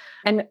doing.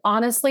 And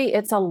honestly,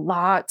 it's a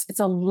lot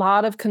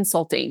of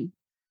consulting.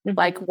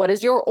 Like, what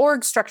does your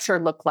org structure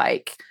look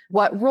like?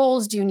 What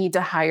roles do you need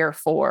to hire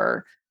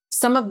for?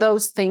 Some of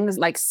those things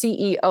like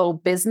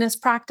CEO business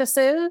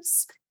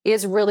practices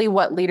is really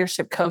what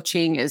leadership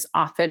coaching is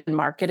often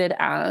marketed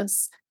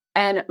as.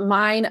 And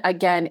mine,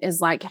 again,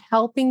 is like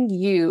helping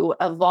you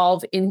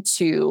evolve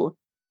into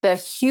the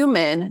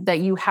human that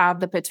you have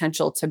the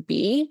potential to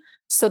be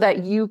so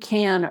that you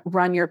can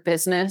run your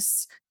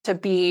business to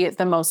be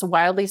the most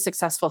wildly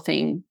successful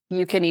thing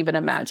you can even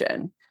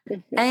imagine.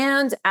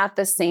 And at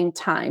the same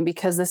time,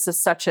 because this is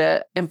such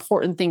an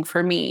important thing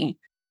for me,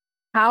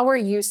 how are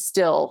you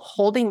still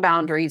holding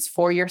boundaries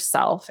for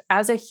yourself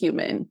as a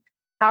human?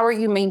 How are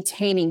you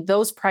maintaining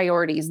those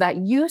priorities that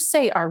you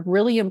say are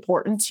really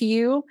important to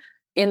you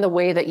in the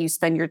way that you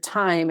spend your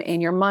time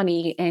and your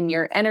money and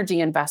your energy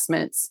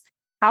investments?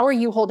 How are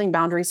you holding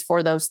boundaries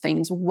for those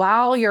things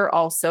while you're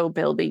also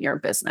building your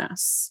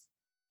business?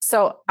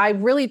 So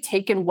I've really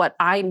taken what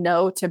I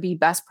know to be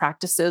best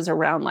practices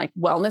around like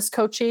wellness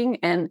coaching,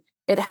 and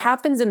it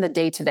happens in the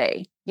day to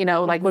day.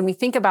 Like when we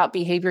think about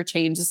behavior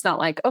change, it's not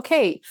like,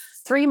 okay,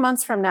 3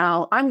 months from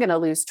now, I'm going to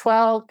lose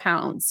 12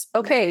 pounds.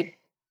 Okay,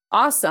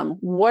 awesome.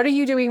 What are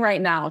you doing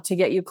right now to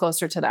get you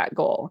closer to that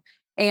goal?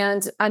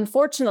 And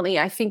unfortunately,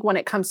 I think when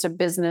it comes to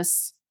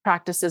business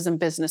practices and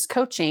business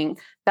coaching,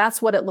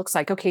 that's what it looks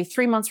like. Okay,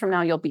 3 months from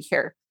now, you'll be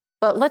here.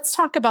 But let's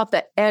talk about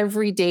the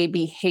everyday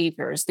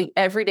behaviors, the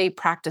everyday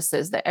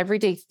practices, the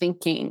everyday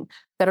thinking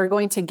that are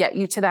going to get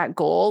you to that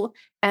goal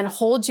and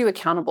hold you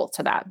accountable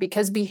to that.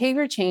 Because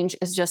behavior change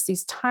is just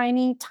these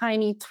tiny,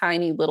 tiny,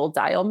 tiny little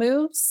dial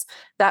moves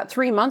that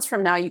 3 months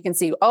from now, you can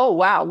see, oh,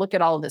 wow, look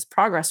at all of this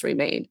progress we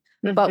made.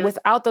 But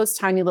without those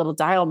tiny little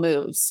dial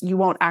moves, you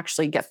won't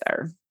actually get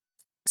there.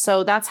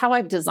 So that's how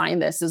I've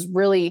designed this, is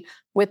really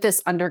with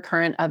this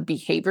undercurrent of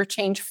behavior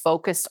change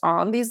focused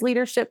on these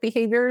leadership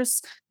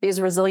behaviors, these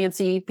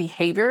resiliency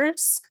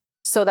behaviors,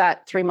 so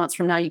that 3 months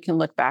from now, you can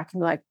look back and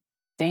be like,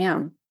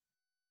 damn,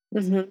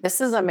 this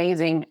is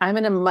amazing. I'm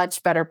in a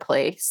much better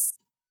place.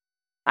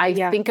 I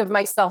think of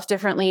myself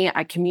differently.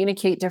 I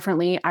communicate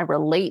differently. I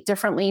relate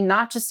differently,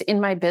 not just in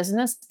my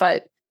business,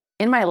 but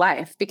in my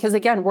life, because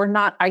again, we're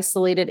not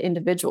isolated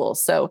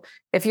individuals. So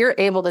if you're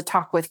able to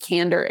talk with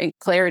candor and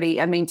clarity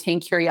and maintain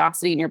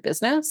curiosity in your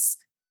business,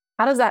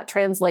 how does that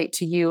translate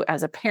to you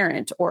as a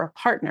parent or a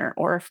partner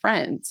or a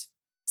friend?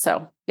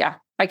 So yeah,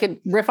 I could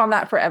riff on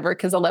that forever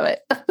because I love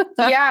it.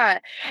 Yeah.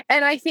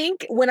 And I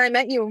think when I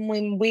met you,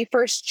 when we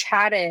first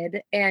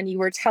chatted and you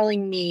were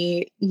telling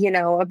me,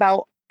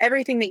 about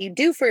everything that you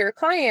do for your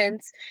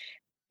clients,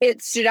 it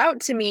stood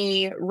out to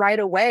me right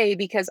away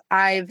because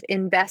I've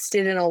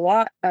invested in a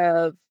lot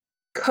of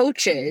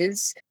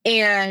coaches,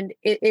 and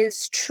it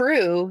is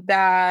true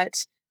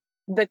that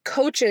the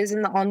coaches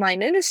in the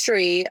online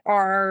industry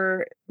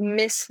are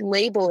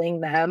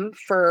mislabeling them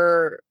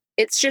for,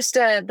 it's just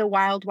the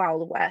wild,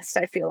 wild west.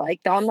 I feel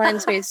like the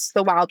online space,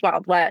 the wild,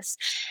 wild west.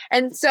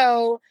 And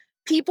so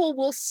people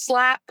will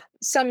slap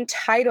some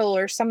title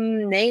or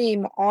some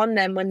name on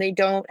them when they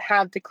don't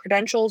have the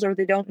credentials or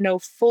they don't know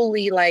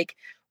fully like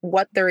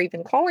what they're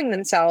even calling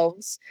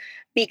themselves,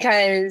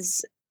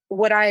 because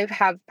what I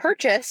have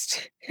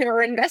purchased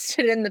or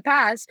invested in the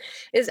past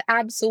is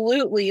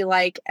absolutely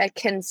like a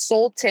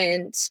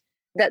consultant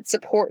that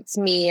supports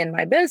me in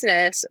my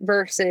business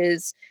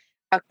versus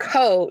a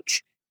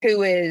coach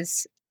who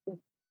is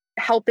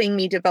helping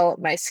me develop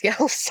my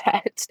skill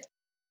set.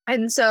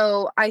 And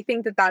so I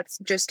think that that's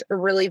just a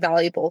really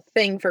valuable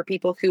thing for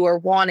people who are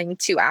wanting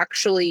to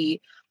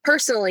actually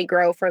personally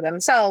grow for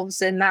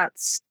themselves. And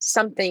that's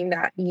something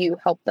that you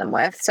help them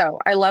with. So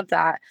I love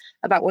that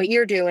about what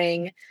you're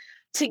doing.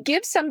 To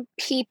give some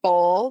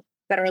people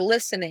that are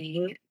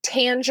listening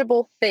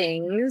tangible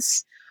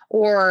things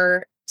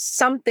or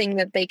something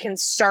that they can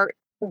start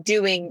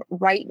doing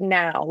right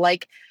now,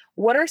 like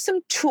what are some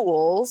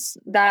tools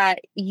that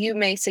you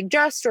may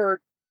suggest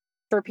or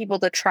for people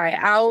to try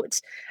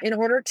out in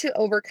order to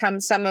overcome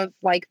some of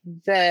like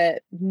the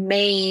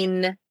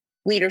main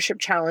leadership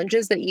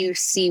challenges that you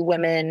see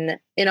women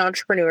in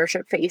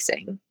entrepreneurship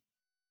facing?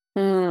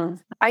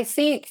 I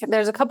think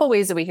there's a couple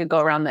ways that we could go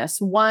around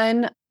this.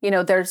 One,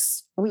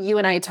 you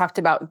and I talked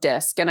about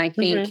DISC, and I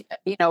think,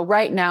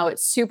 right now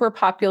it's super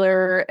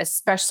popular,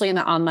 especially in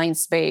the online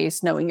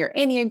space, knowing your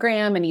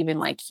Enneagram and even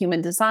like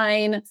human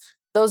design.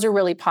 Those are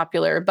really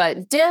popular,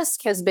 but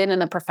DISC has been in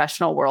the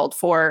professional world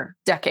for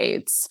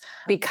decades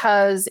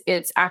because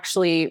it's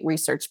actually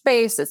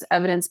research-based, it's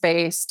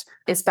evidence-based,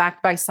 it's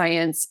backed by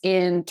science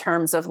in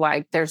terms of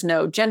like, there's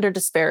no gender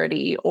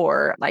disparity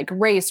or like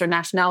race or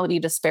nationality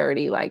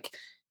disparity. Like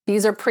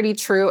these are pretty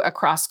true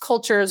across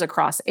cultures,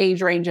 across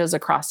age ranges,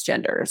 across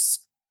genders.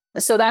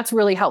 So that's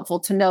really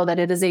helpful to know that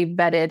it is a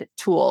vetted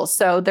tool.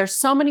 So there's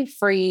so many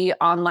free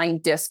online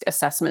DISC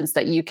assessments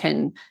that you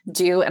can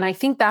do. And I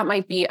think that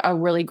might be a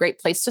really great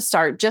place to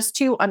start just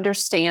to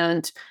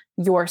understand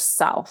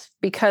yourself.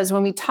 Because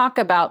when we talk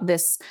about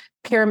this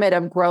pyramid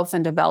of growth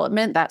and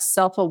development, that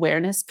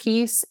self-awareness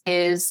piece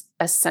is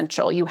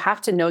essential. You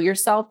have to know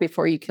yourself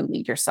before you can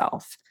lead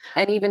yourself.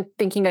 And even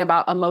thinking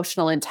about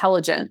emotional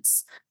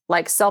intelligence,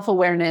 like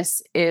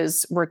self-awareness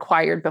is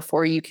required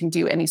before you can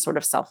do any sort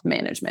of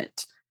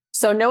self-management.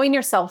 So knowing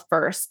yourself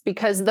first,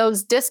 because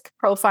those DISC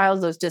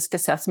profiles, those DISC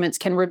assessments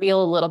can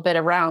reveal a little bit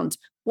around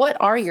what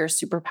are your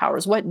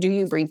superpowers? What do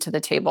you bring to the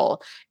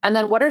table? And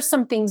then what are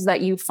some things that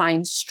you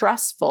find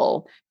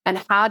stressful?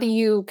 And how do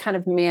you kind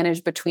of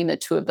manage between the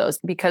two of those?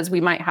 Because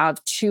we might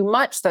have too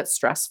much that's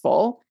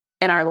stressful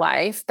in our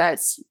life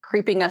that's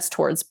creeping us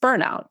towards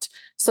burnout.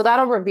 So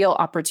that'll reveal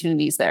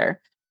opportunities there.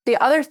 The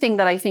other thing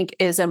that I think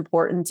is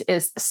important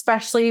is,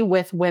 especially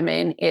with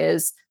women,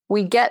 is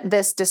we get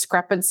this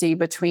discrepancy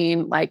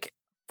between like,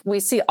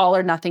 we see all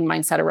or nothing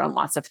mindset around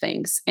lots of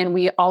things. And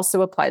we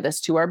also apply this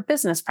to our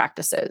business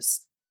practices.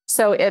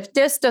 So if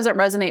DISC doesn't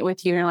resonate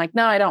with you, and you're like,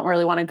 no, I don't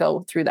really want to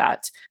go through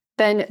that,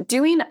 then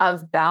doing a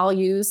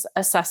values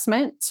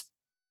assessment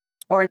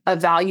or a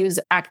values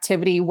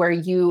activity where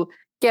you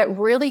get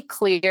really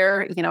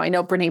clear. I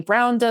know Brene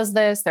Brown does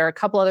this. There are a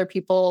couple other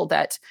people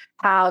that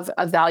have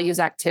a values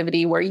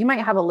activity where you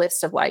might have a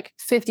list of like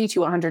 50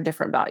 to 100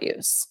 different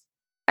values.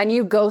 And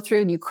you go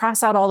through and you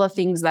cross out all the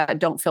things that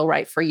don't feel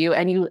right for you.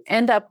 And you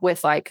end up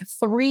with like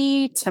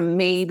 3 to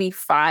maybe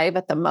 5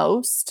 at the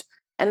most.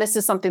 And this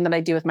is something that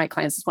I do with my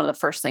clients. It's one of the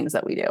first things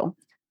that we do.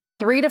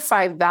 3 to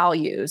 5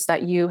 values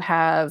that you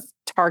have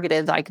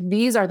targeted. Like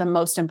these are the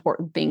most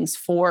important things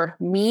for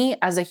me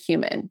as a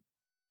human.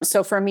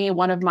 So for me,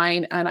 one of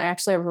mine, and I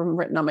actually have them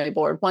written on my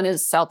board. One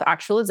is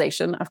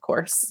self-actualization, of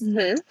course.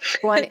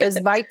 One is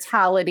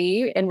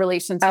vitality in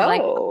relation to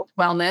like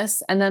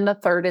wellness. And then the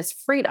third is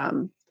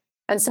freedom.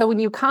 And so when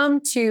you come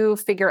to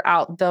figure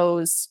out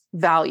those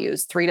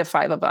values, 3 to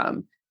 5 of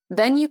them,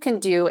 then you can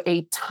do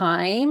a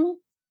time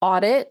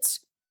audit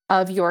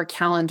of your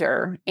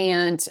calendar.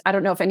 And I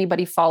don't know if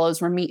anybody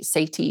follows Ramit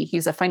Sethi.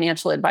 He's a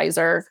financial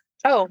advisor.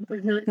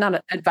 Not an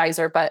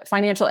advisor, but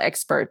financial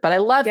expert. But I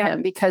love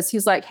him because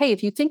he's like, hey,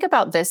 if you think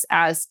about this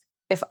as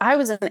if I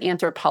was an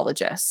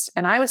anthropologist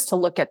and I was to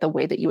look at the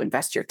way that you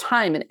invest your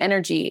time and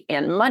energy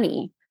and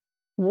money,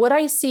 would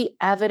I see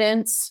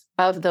evidence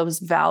of those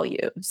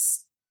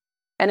values?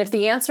 And if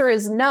the answer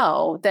is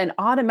no, then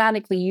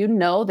automatically you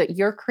know that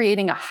you're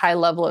creating a high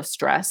level of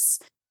stress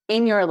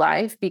in your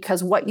life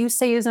because what you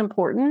say is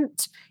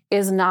important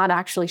is not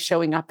actually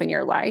showing up in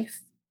your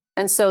life.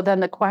 And so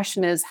then the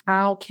question is,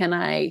 how can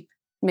I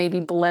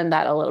maybe blend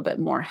that a little bit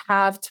more?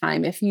 Have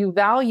time. If you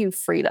value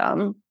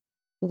freedom,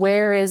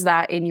 where is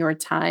that in your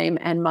time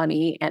and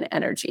money and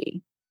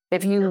energy?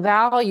 If you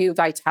value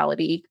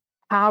vitality,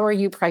 how are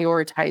you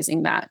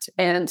prioritizing that?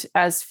 And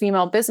as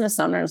female business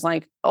owners,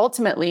 like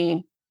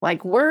ultimately,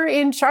 like we're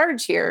in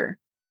charge here.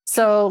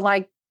 So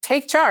like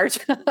take charge.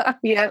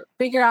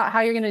 Figure out how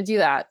you're going to do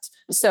that.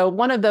 So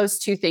one of those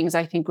two things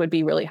I think would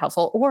be really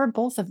helpful, or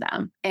both of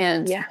them.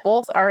 And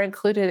both are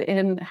included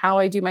in how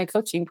I do my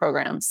coaching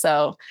program.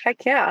 So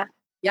heck yeah.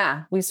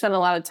 Yeah. We spend a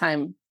lot of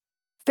time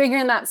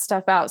figuring that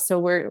stuff out. So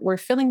we're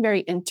feeling very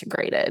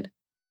integrated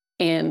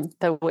in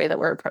the way that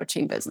we're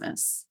approaching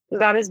business.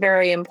 That is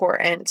very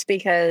important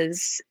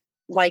because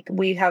like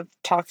we have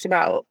talked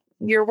about,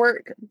 your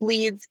work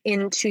bleeds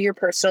into your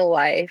personal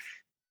life,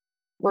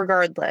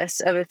 regardless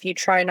of if you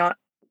try not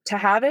to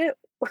have it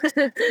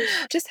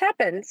just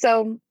happened.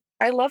 So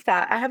I love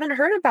that. I haven't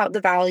heard about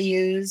the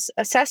values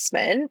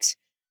assessment.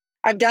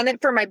 I've done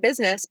it for my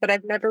business, but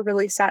I've never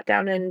really sat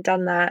down and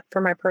done that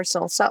for my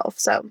personal self.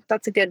 So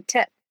that's a good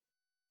tip.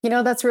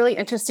 That's really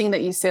interesting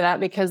that you say that,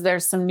 because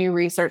there's some new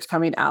research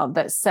coming out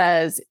that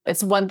says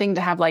it's one thing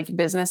to have like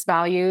business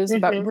values,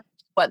 but really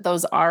what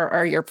those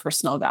are your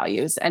personal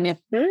values. And if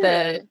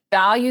the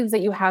values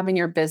that you have in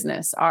your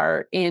business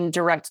are in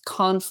direct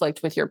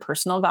conflict with your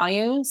personal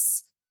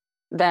values,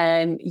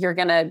 then you're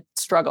going to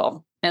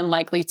struggle and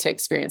likely to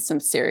experience some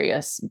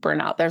serious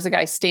burnout. There's a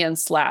guy, Stan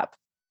Slap.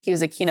 He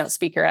was a keynote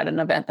speaker at an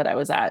event that I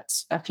was at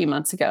a few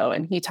months ago.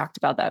 And he talked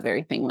about that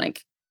very thing.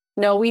 Like,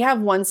 no, we have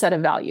one set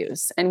of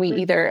values, and we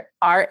either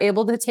are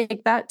able to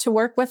take that to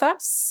work with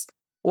us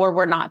or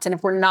we're not. And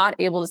if we're not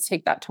able to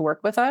take that to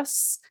work with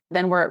us,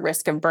 then we're at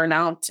risk of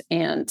burnout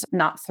and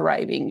not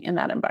thriving in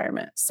that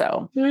environment.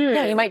 So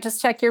yeah, you might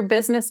just check your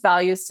business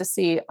values to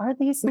see, are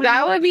these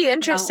that would be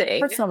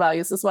interesting. Personal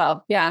values as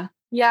well. Yeah.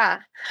 Yeah,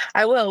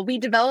 I will. We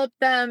developed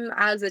them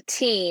as a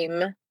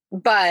team,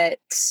 but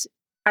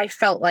I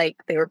felt like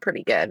they were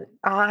pretty good.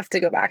 I'll have to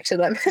go back to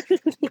them and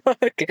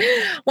look.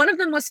 One of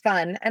them was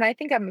fun, and I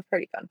think I'm a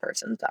pretty fun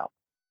person, so.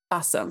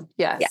 Awesome.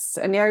 Yes.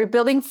 Yeah. And you're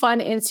building fun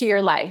into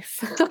your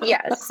life.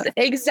 Yes,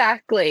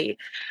 exactly.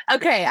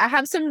 Okay, I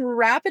have some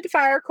rapid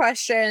fire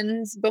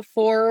questions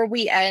before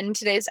we end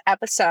today's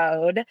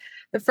episode.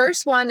 The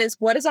first one is,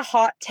 what is a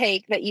hot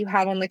take that you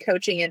have on the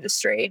coaching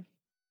industry?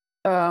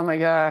 Oh my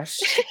gosh.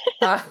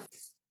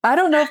 I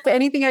don't know if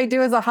anything I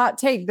do is a hot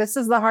take. This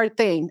is the hard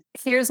thing.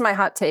 Here's my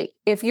hot take.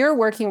 If you're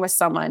working with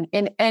someone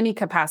in any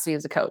capacity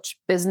as a coach,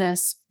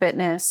 business,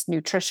 fitness,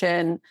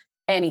 nutrition,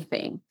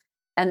 anything,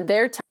 and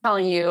they're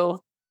telling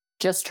you,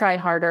 just try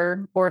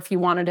harder, or if you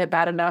wanted it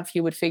bad enough,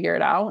 you would figure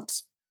it out,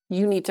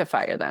 you need to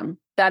fire them.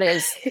 That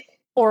is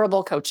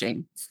horrible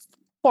coaching.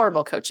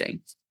 Horrible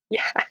coaching.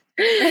 Yeah.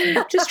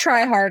 Just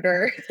try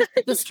harder.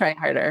 Just try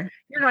harder.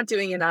 You're not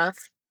doing enough.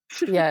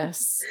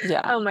 Yes.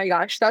 Yeah. Oh my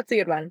gosh, that's a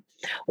good one.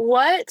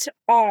 What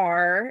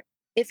are,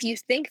 if you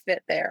think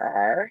that there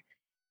are,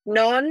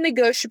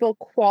 non-negotiable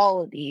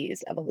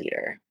qualities of a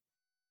leader?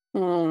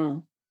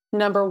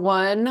 Number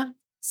one,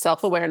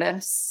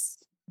 self-awareness.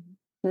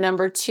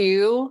 Number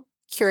two,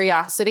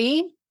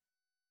 curiosity,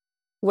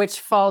 which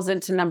falls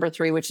into number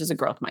three, which is a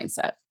growth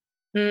mindset.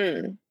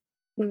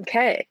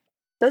 Okay.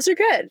 Those are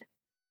good.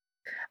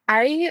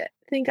 I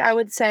think I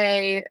would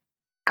say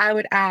I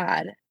would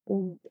add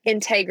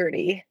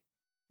integrity.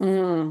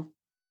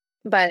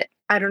 But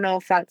I don't know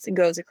if that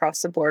goes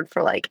across the board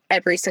for like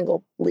every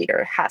single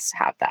leader has to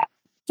have that.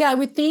 Yeah, I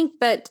would think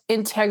that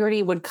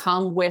integrity would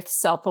come with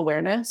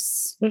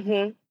self-awareness.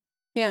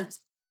 Yeah.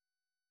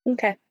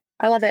 Okay.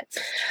 I love it.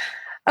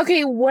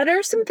 Okay. What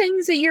are some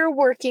things that you're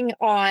working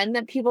on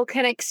that people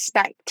can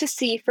expect to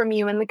see from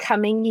you in the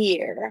coming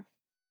year?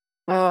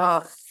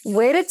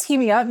 Way to tee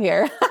me up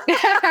here.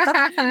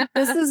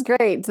 This is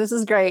great. This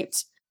is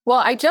great. Well,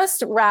 I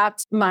just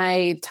wrapped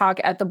my talk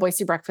at the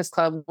Boise Breakfast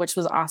Club, which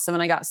was awesome.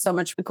 And I got so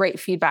much great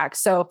feedback.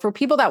 So for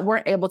people that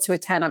weren't able to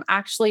attend, I'm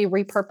actually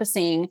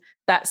repurposing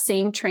that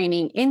same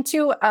training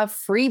into a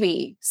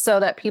freebie so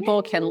that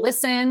people can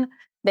listen,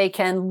 they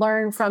can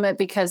learn from it,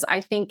 because I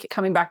think,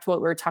 coming back to what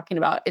we were talking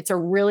about, it's a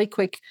really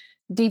quick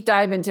deep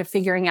dive into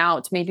figuring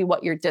out maybe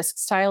what your disc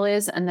style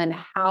is and then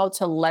how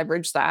to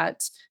leverage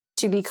that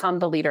to become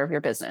the leader of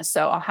your business.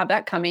 So I'll have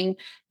that coming.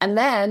 And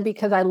then,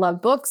 because I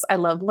love books, I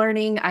love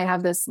learning, I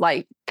have this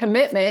like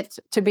commitment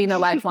to being a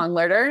lifelong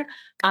learner,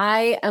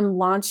 I am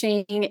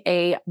launching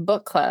a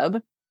book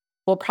club.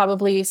 We'll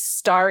probably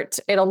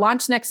it'll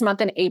launch next month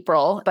in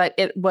April, but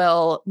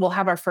we'll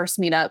have our first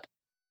meetup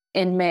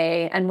in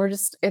May. And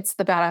it's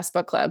the Badass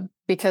Book Club,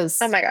 because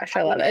oh my gosh,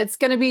 I love it. It's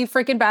going to be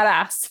freaking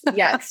badass.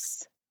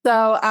 Yes.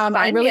 So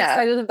I'm really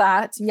excited about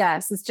that.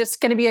 Yes, it's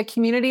just going to be a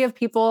community of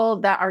people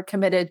that are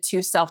committed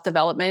to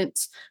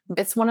self-development.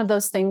 It's one of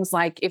those things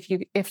like, if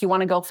you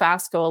want to go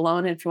fast, go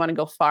alone. And if you want to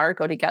go far,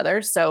 go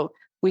together. So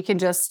we can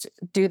just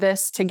do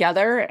this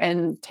together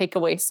and take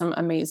away some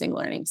amazing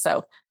learning.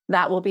 So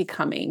that will be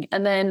coming.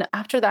 And then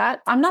after that,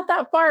 I'm not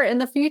that far in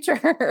the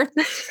future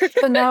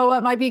to know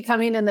what might be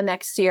coming in the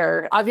next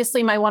year.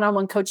 Obviously, my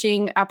one-on-one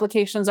coaching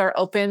applications are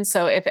open.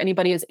 So if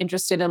anybody is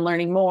interested in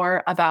learning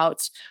more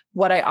about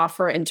what I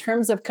offer in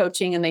terms of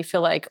coaching and they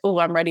feel like, oh,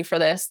 I'm ready for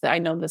this, I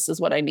know this is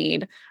what I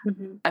need,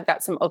 I've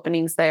got some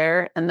openings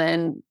there. And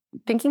then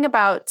thinking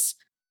about,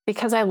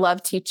 because I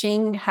love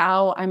teaching,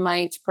 how I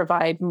might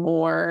provide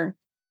more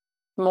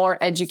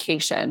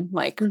education,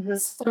 like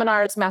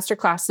seminars, master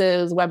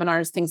classes,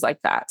 webinars, things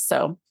like that.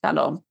 So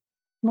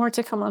more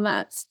to come on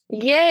that.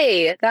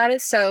 Yay. That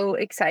is so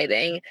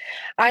exciting.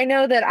 I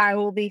know that I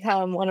will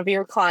become one of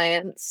your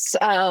clients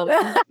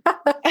eventually.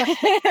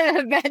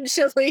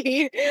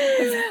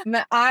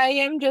 I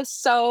am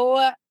just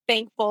so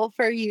thankful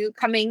for you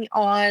coming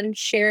on,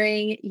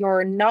 sharing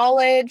your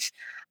knowledge.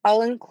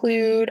 I'll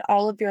include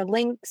all of your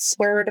links,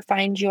 where to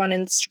find you on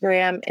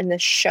Instagram, in the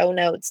show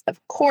notes,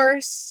 of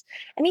course.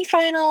 Any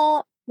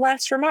final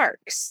last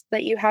remarks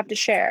that you have to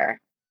share?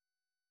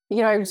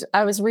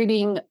 I was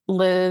reading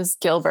Liz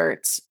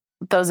Gilbert.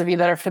 Those of you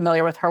that are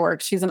familiar with her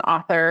work, she's an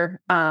author.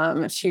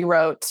 She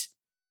wrote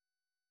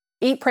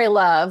Eat, Pray,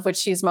 Love, which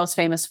she's most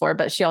famous for,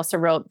 but she also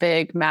wrote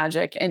Big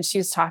Magic. And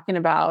she's talking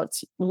about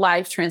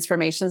life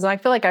transformations. And I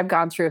feel like I've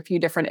gone through a few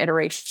different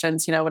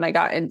iterations, when I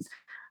got in,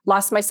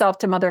 lost myself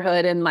to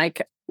motherhood and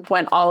like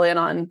went all in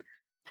on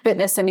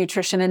fitness and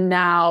nutrition, and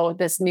now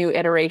this new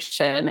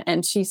iteration.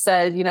 And she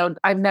said,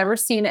 I've never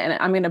seen, and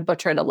I'm going to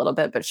butcher it a little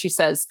bit, but she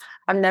says,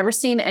 I've never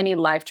seen any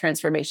life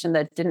transformation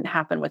that didn't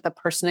happen with the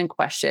person in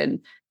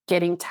question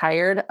getting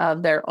tired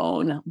of their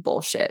own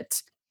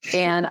bullshit.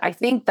 And I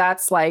think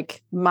that's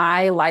like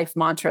my life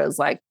mantra is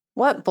like,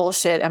 what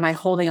bullshit am I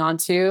holding on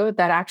to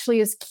that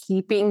actually is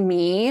keeping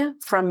me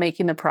from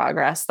making the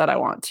progress that I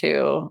want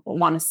to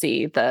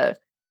see, the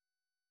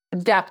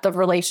depth of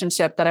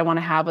relationship that I want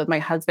to have with my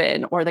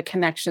husband, or the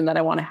connection that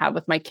I want to have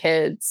with my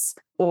kids,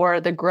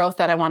 or the growth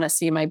that I want to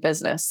see in my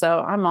business. So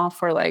I'm all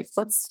for like,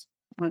 let's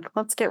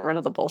get rid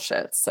of the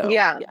bullshit. So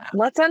yeah.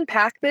 Let's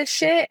unpack this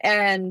shit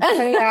and put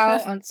it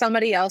out on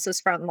somebody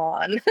else's front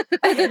lawn.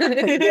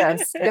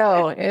 Yes,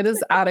 go. It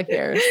is out of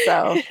here.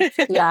 So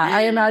yeah,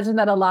 I imagine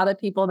that a lot of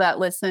people that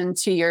listen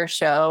to your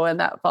show and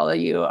that follow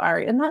you are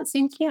in that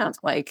same camp.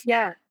 Like,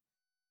 yeah,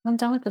 I'm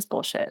done with this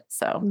bullshit.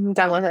 So I'm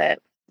done with it.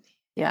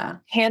 Yeah.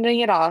 Handing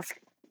it off,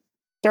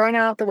 throwing it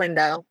out the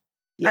window.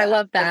 Yeah, I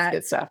love that.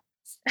 Good stuff.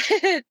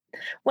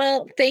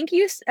 Well, thank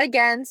you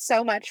again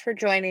so much for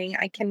joining.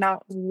 I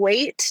cannot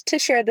wait to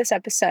share this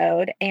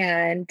episode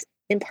and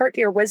impart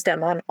your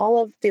wisdom on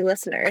all of the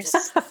listeners.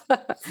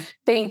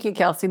 Thank you,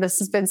 Kelsey. This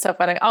has been so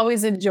fun. I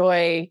always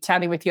enjoy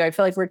chatting with you. I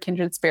feel like we're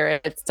kindred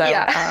spirits. So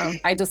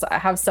I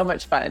have so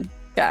much fun.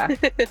 Yeah.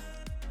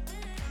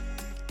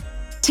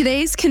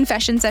 Today's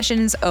confession session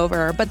is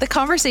over, but the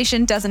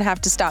conversation doesn't have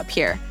to stop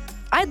here.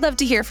 I'd love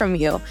to hear from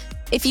you.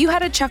 If you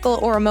had a chuckle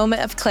or a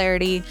moment of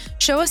clarity,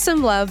 show us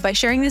some love by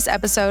sharing this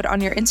episode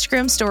on your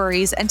Instagram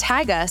stories and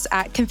tag us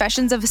at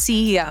Confessions of a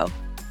CEO.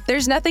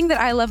 There's nothing that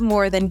I love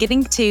more than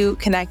getting to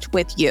connect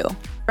with you.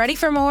 Ready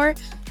for more?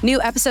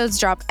 New episodes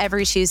drop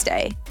every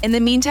Tuesday. In the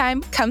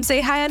meantime, come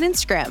say hi on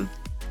Instagram.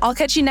 I'll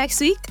catch you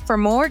next week for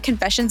more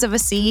Confessions of a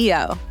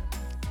CEO.